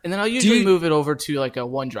email. And then I'll usually move it over to like a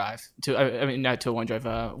OneDrive. Not to a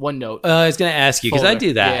OneDrive, OneNote. I was going to ask you, because I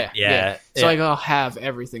do that. Yeah. So I'll have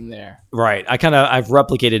everything there. Right. I've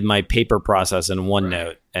replicated my paper process in OneNote.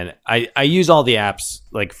 Right. And I use all the apps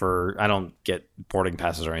like I don't get boarding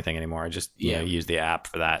passes or anything anymore. I just use the app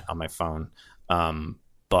for that on my phone.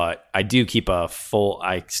 But I do keep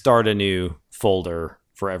I start a new folder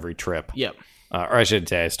for every trip. Yep. Or I should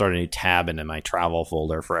say I start a new tab into my travel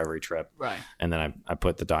folder for every trip. Right. And then I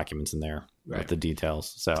put the documents in there with the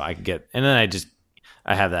details. So I can and then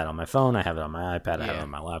I have that on my phone. I have it on my iPad. I have it on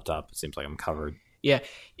my laptop. It seems like I'm covered. Yeah.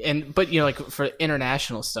 But like for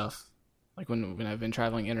international stuff, like when I've been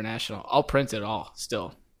traveling international, I'll print it all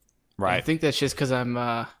still. Right. And I think that's just because I'm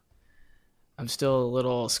still a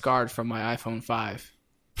little scarred from my iPhone 5.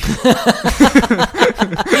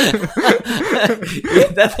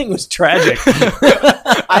 That thing was tragic.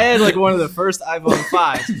 I had like one of the first iPhone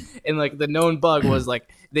 5s, and like the known bug was like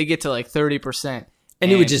they get to like 30%.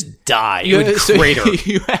 And it would just die. It would crater.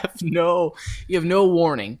 You have no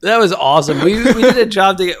warning. That was awesome. We did a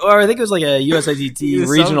job or I think it was like a USITT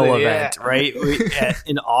regional event, right?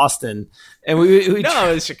 In Austin, and we no,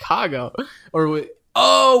 it was Chicago, or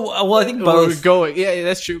oh, well, I think both. We're going. Yeah,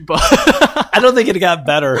 that's true. But I don't think it got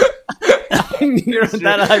better. That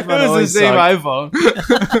iPhone it was the same iPhone.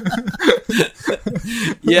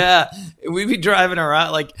 Yeah, we'd be driving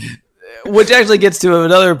around like. Which actually gets to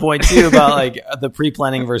another point too about like the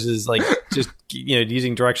pre-planning versus like just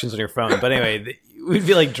using directions on your phone. But anyway, we'd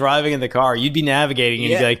be like driving in the car. You'd be navigating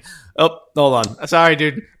and you'd be like, "Oh, hold on, sorry,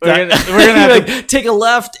 dude. We're gonna have to take a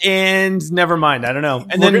left and never mind. I don't know.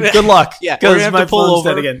 And then good luck. Yeah, because we're gonna have to pull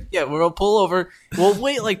over again. Yeah, we'll pull over. We'll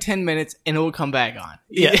wait like 10 minutes and it will come back on.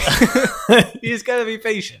 Yeah, you just gotta be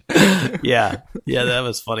patient. Yeah, that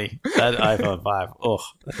was funny. That iPhone 5. Oh,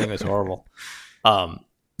 that thing was horrible.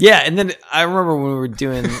 Yeah, and then I remember when we were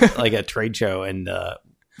doing like a trade show, and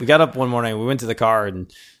we got up one morning, we went to the car,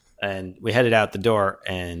 and we headed out the door,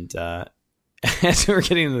 and as we were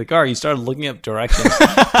getting into the car, you started looking up directions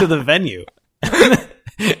to the venue, and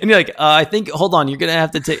you're like, I think, hold on, you're gonna have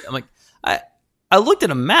to take. I'm like, I looked at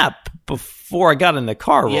a map before I got in the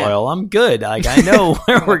car, Royal. I'm good. Like I know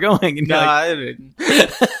where we're going. And I didn't.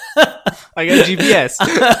 I got GPS.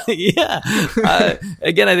 Yeah.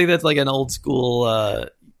 Again, I think that's like an old school,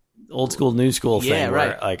 new school thing. Yeah, right.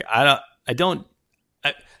 Where, like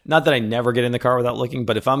not that I never get in the car without looking,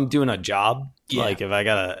 but if I'm doing a job, like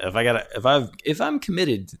if I'm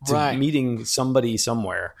committed to meeting somebody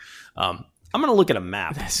somewhere, I'm going to look at a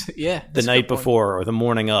map the night before or the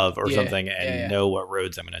morning of or something and know what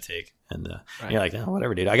roads I'm going to take. And you're like, oh,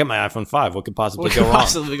 whatever, dude. I got my iPhone 5. What could possibly go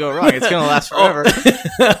wrong? It's going to last forever.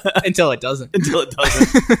 Until it doesn't.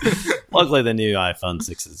 Luckily, the new iPhone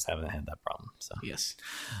 6s haven't had that problem. So yes.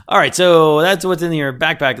 All right. So that's what's in your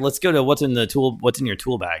backpack. Let's go to what's in your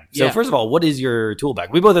tool bag. So first of all, what is your tool bag?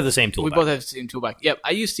 We both have the same tool bag. We both have the same tool bag. Yep. I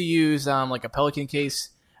used to use like a Pelican case.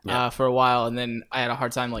 For a while, and then I had a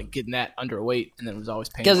hard time like getting that underweight, and then it was always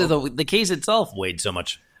painful because the case itself weighed so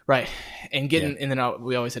much, right? And and then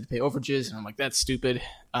we always had to pay overages, and I'm like, that's stupid.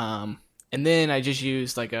 And then I just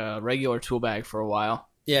used like a regular tool bag for a while.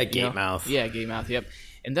 Yeah, gate mouth. Yeah, gate mouth. Yep.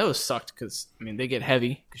 And those sucked because they get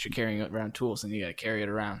heavy because you're carrying around tools, and you got to carry it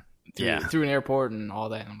around through an airport and all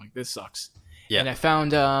that. And I'm like, this sucks. Yeah. And I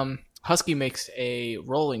found Husky makes a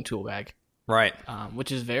rolling tool bag, right?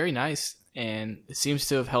 Which is very nice. And it seems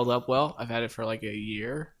to have held up well. I've had it for like a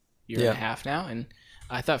year and a half now, and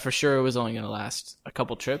I thought for sure it was only going to last a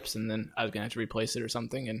couple trips, and then I was going to have to replace it or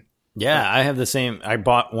something. And I have the same. I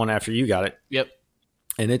bought one after you got it. Yep,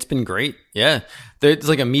 and it's been great. Yeah, it's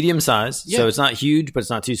like a medium size, so it's not huge, but it's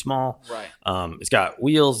not too small. Right. It's got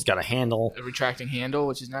wheels. It's got a handle, a retracting handle,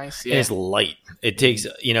 which is nice. Yeah, and it's light. It takes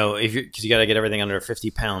because you got to get everything under 50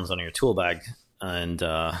 pounds on your tool bag. and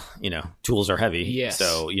tools are heavy. Yes.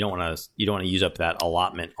 So you don't want to use up that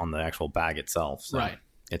allotment on the actual bag itself. So Right.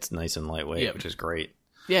 It's nice and lightweight, which is great.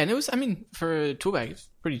 Yeah, and it was, for a tool bag, it's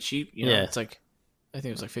pretty cheap. Yeah. It's like, I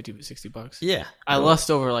think it was like $50, $60. Yeah. I lust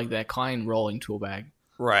over like that Klein rolling tool bag.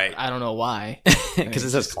 Right. I don't know why. Because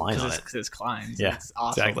it says Klein on it. Because it's Klein. Yeah, It's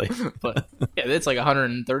awesome. exactly. But yeah, it's like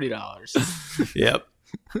 $130. Yep.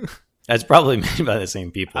 That's probably made by the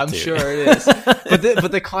same people. I'm too. sure it is.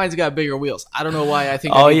 But the Klein's got bigger wheels. I don't know why I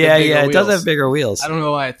think. Oh I need the bigger it does wheels. have bigger wheels. I don't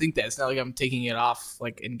know why I think that. It's not like I'm taking it off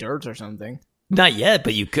like in dirt or something. Not yet,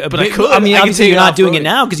 but you could. But I could. I mean, I can obviously take you're it not doing it off-roading.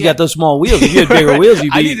 now because you Yeah. got those small wheels. If you had bigger wheels,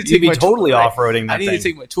 you'd I be, need to take you'd be my totally tool- off-roading that I need thing. to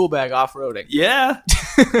take my tool bag off-roading. Yeah.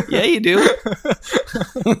 Yeah, you do.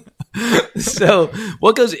 So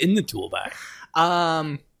what goes in the tool bag?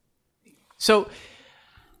 So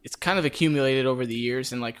it's kind of accumulated over the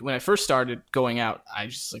years, and like when I first started going out, I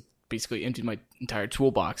just like basically emptied my entire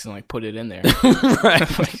toolbox and like put it in there. Right.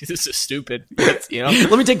 Like, this is stupid. Let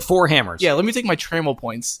me take 4 hammers. Yeah, let me take my Trammel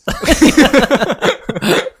points.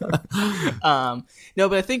 No,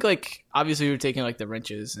 but I think like obviously we were taking like the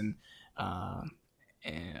wrenches and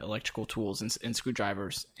electrical tools and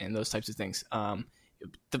screwdrivers and those types of things.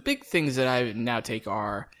 The big things that I now take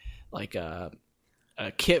are like a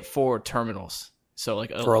kit for terminals. So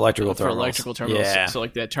like For electrical terminals. For electrical terminals. Yeah. So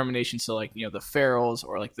like that termination. So like the ferrules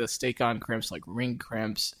or like the stake-on crimps, like ring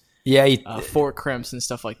crimps, Yeah. fork crimps, and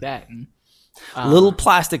stuff like that. And Little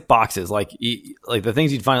plastic boxes, like the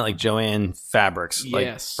things you'd find at like Joann Fabrics, like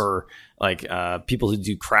Yes. for like people who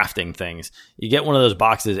do crafting things. You get one of those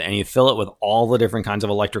boxes and you fill it with all the different kinds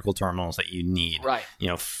of electrical terminals that you need. Right.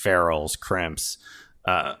 Ferrules, crimps,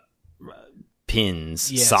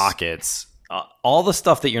 pins, Yes. sockets, all the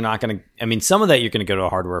stuff that you're not going to. I mean, some of that you're going to go to a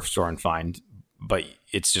hardware store and find, but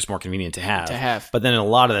it's just more convenient to have. But then a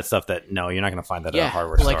lot of that stuff that you're not going to find that at a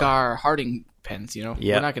hardware store. like our Harding pens, Yeah.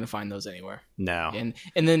 we're not going to find those anywhere. No. And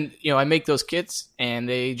then I make those kits and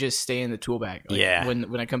they just stay in the tool bag. Like, Yeah.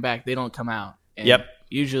 When I come back, they don't come out. And Yep.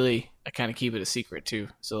 Usually I kind of keep it a secret too.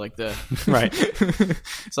 So like the Right.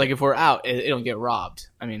 It's like if we're out, it don't get robbed.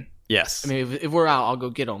 Yes. If we're out, I'll go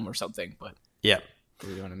get them or something. But Yep.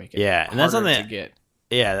 we want to make it Yeah, and that's harder something to get.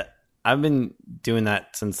 Yeah, I've been doing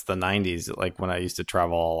that since the 90s, like when I used to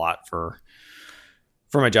travel a lot for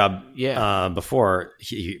my job. Yeah. Before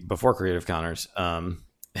Creative Counters,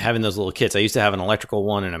 having those little kits. I used to have an electrical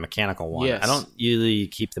one and a mechanical one. Yes. I don't usually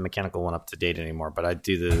keep the mechanical one up to date anymore, but I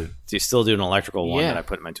still do an electrical one that I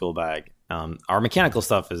put in my tool bag. Our mechanical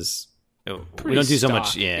stuff is we don't do so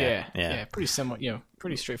much. Yeah, pretty similar.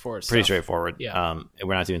 Pretty straightforward. Pretty stuff. straightforward. Yeah.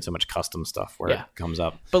 We're not doing so much custom stuff where it comes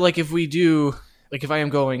up. But like if we do, like if I am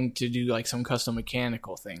going to do like some custom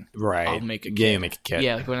mechanical thing, Right. I'll make a kit. Yeah, you make a kit.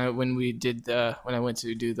 Yeah, like when I went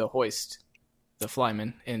to do the hoist, the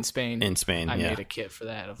Flyman in Spain. I made a kit for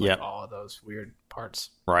that of like all of those weird parts.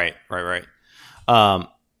 Right. I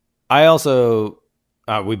also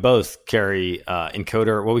we both carry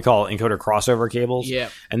encoder, what we call encoder crossover cables. Yeah.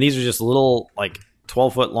 And these are just little like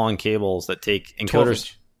 12-foot long cables that take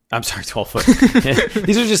encoders. I'm sorry, 12 foot.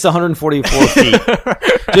 These are just 144 feet.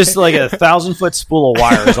 Just like 1,000-foot spool of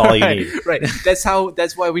wire is all you need. Right. That's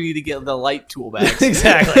why we need to get the light tool bags.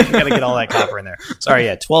 Exactly. You got to get all that copper in there.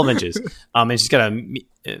 Sorry, 12 inches. It's just got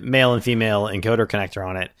a male and female encoder connector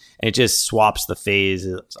on it, and it just swaps the phase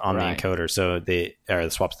on the encoder. So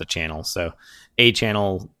swaps the channel. So A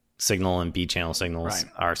channel signal and B channel signals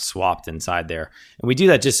are swapped inside there. And we do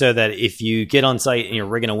that just so that if you get on site and you're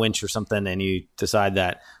rigging a winch or something and you decide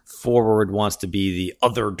that forward wants to be the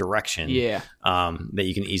other direction, that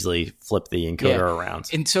you can easily flip the encoder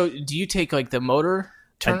around. And so do you take like the motor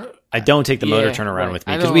turn? I don't take the motor turn around with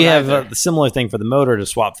me because we have a similar thing for the motor to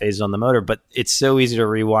swap phases on the motor, but it's so easy to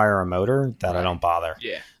rewire a motor that I don't bother.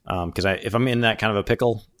 Yeah. Because if I'm in that kind of a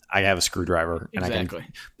pickle, I have a screwdriver, and exactly.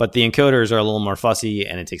 But the encoders are a little more fussy,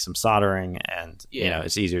 and it takes some soldering, and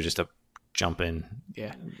it's easier just to jump in.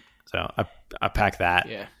 Yeah. So I pack that.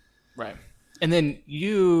 Yeah. Right. And then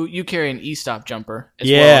you carry an e-stop jumper.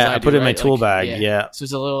 As well as I put it in my tool bag. Yeah. So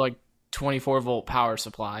it's a little like 24-volt power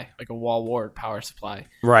supply, like a wall wart power supply.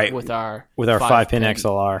 Right. With our 5-pin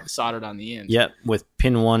XLR soldered on the end. Yep. With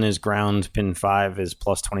pin 1 is ground, pin 5 is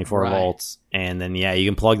plus 24 volts, and then you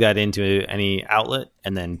can plug that into any outlet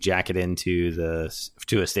and then jack it into a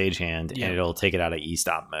stagehand, and it'll take it out of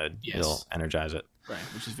e-stop mode. Yes. It'll energize it. Right,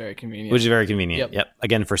 which is very convenient. Yep.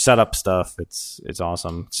 Again, for setup stuff, it's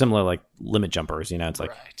awesome. Similar like limit jumpers, it's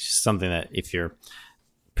like just something that if you're,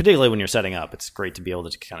 particularly when you're setting up, it's great to be able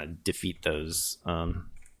to kind of defeat those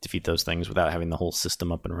things without having the whole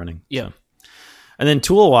system up and running. Yeah. So. And then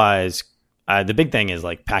tool wise, The big thing is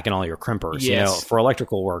like packing all your crimpers. Yes. For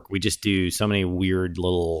electrical work, we just do so many weird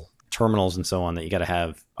little terminals and so on that you got to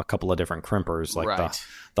have a couple of different crimpers, like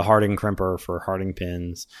the Harding crimper for Harding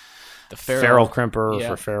pins, the ferrule crimper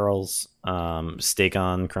for ferrules,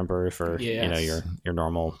 stake-on crimper for your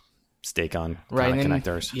normal stake-on kind of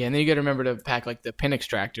connectors. Yeah, and then you got to remember to pack like the pin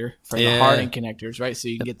extractor for the Harding connectors, right? So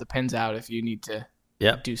you can get the pins out if you need to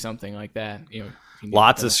do something like that.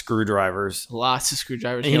 Lots of screwdrivers.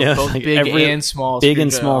 Both like big and small. Big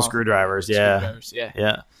and small screwdrivers.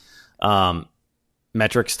 Yeah.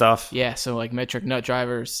 Metric stuff. Yeah, so like metric nut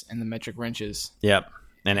drivers and the metric wrenches. Yep,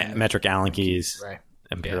 and metric Allen keys. Right.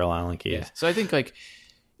 Imperial Allen keys. Yeah. So I think like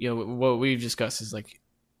what we've discussed is like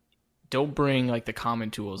don't bring like the common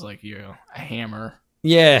tools like a hammer.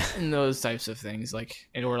 Yeah, and those types of things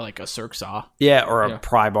or like a circ saw. Yeah, or a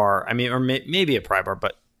pry bar. I mean, or maybe a pry bar,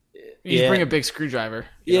 but you just bring a big screwdriver.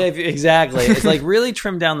 Yeah, exactly. It's like really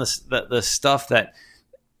trim down the stuff that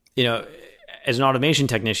as an automation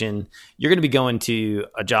technician, you're going to be going to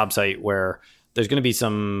a job site where there's going to be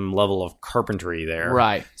some level of carpentry there.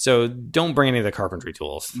 Right. So don't bring any of the carpentry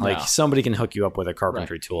tools. No. Like somebody can hook you up with a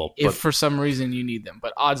carpentry tool. If for some reason you need them.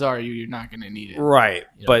 But odds are you're not going to need it. Right.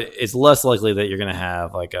 But it's less likely that you're going to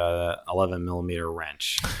have like a 11 millimeter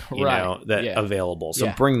wrench, available.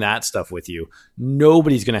 So bring that stuff with you.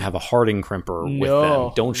 Nobody's going to have a Harding crimper with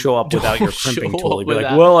them. Don't show up without your crimping tool. You'd be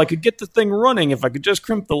like, well, I could get the thing running if I could just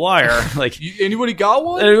crimp the wire. Like, anybody got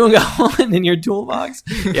one? Anyone got one in your toolbox?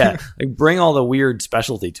 Yeah. Like bring all the weird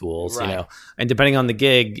specialty tools, and depending on the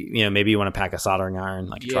gig, maybe you want to pack a soldering iron,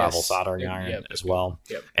 like a travel soldering iron as well.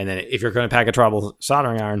 Yep. And then if you're going to pack a travel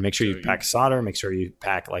soldering iron, make sure you pack solder, make sure you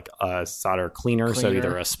pack like a solder cleaner, so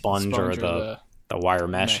either a sponge or the wire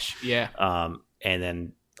mesh. Yeah. And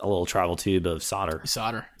then a little travel tube of solder.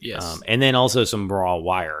 Yes. And then also some raw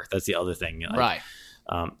wire. That's the other thing. Right.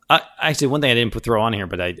 Actually, one thing I didn't throw on here,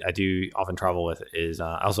 but I do often travel with is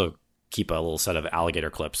I also keep a little set of alligator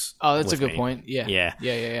clips. Oh, that's a good point. Yeah.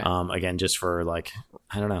 Again, just for like,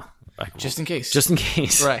 I don't know. Just in case.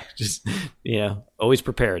 Right. Just, always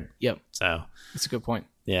prepared. Yep. So that's a good point.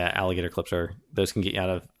 Yeah. Alligator clips those can get you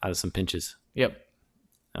out of some pinches. Yep.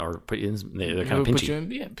 Or put you in, they're kind of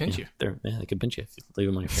pinchy. Pinch you. They can pinch you if you leave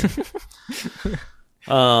them on your finger.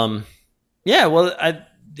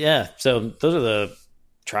 So those are the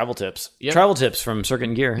travel tips. Yep. Travel tips from Circuit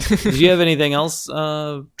and Gear. Did you have anything else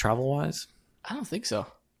travel wise? I don't think so.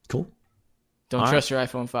 Cool. Don't trust your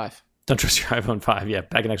iPhone 5. Don't trust your iPhone 5. Yeah,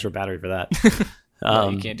 pack an extra battery for that. No,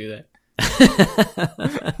 you can't do that.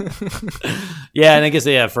 Yeah, and I guess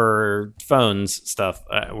for phones stuff,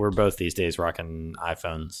 we're both these days rocking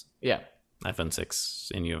iPhones. Yeah. iPhone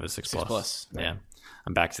 6, and you have a 6 Plus. Right. Yeah.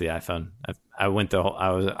 I'm back to the iPhone. I was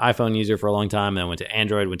an iPhone user for a long time, and I went to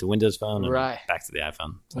Android, went to Windows Phone, and back to the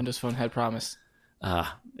iPhone. Windows Phone had promise.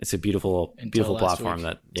 It's a beautiful platform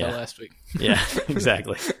Until last week. Yeah,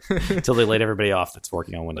 exactly. Until they laid everybody off that's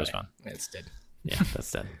working on Windows Phone. It's dead. Yeah,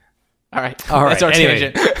 that's dead. All right. That's our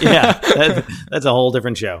tangent. Yeah, that's a whole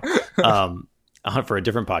different show. For a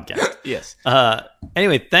different podcast. Yes.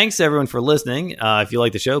 Anyway, thanks everyone for listening. If you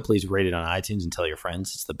like the show, please rate it on iTunes and tell your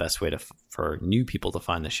friends. It's the best way for new people to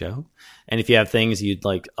find the show. And if you have things you'd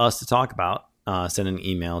like us to talk about, send an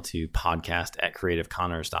email to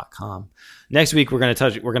podcast@creativeconners.com. Next week, we're going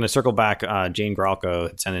to circle back. Jane Gralco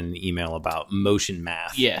had sent in an email about motion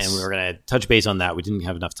math. Yes. And we were going to touch base on that. We didn't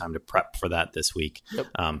have enough time to prep for that this week. Yep.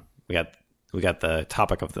 We got the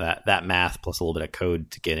topic of that math plus a little bit of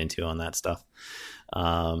code to get into on that stuff.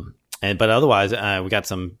 But otherwise, we got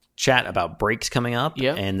some chat about breaks coming up.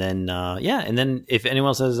 Yeah. And then, and then if anyone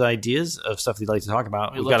else has ideas of stuff they'd like to talk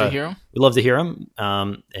about, we'd love to hear them. We'd love to hear them.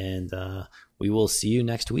 And we will see you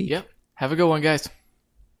next week. Yep. Have a good one, guys.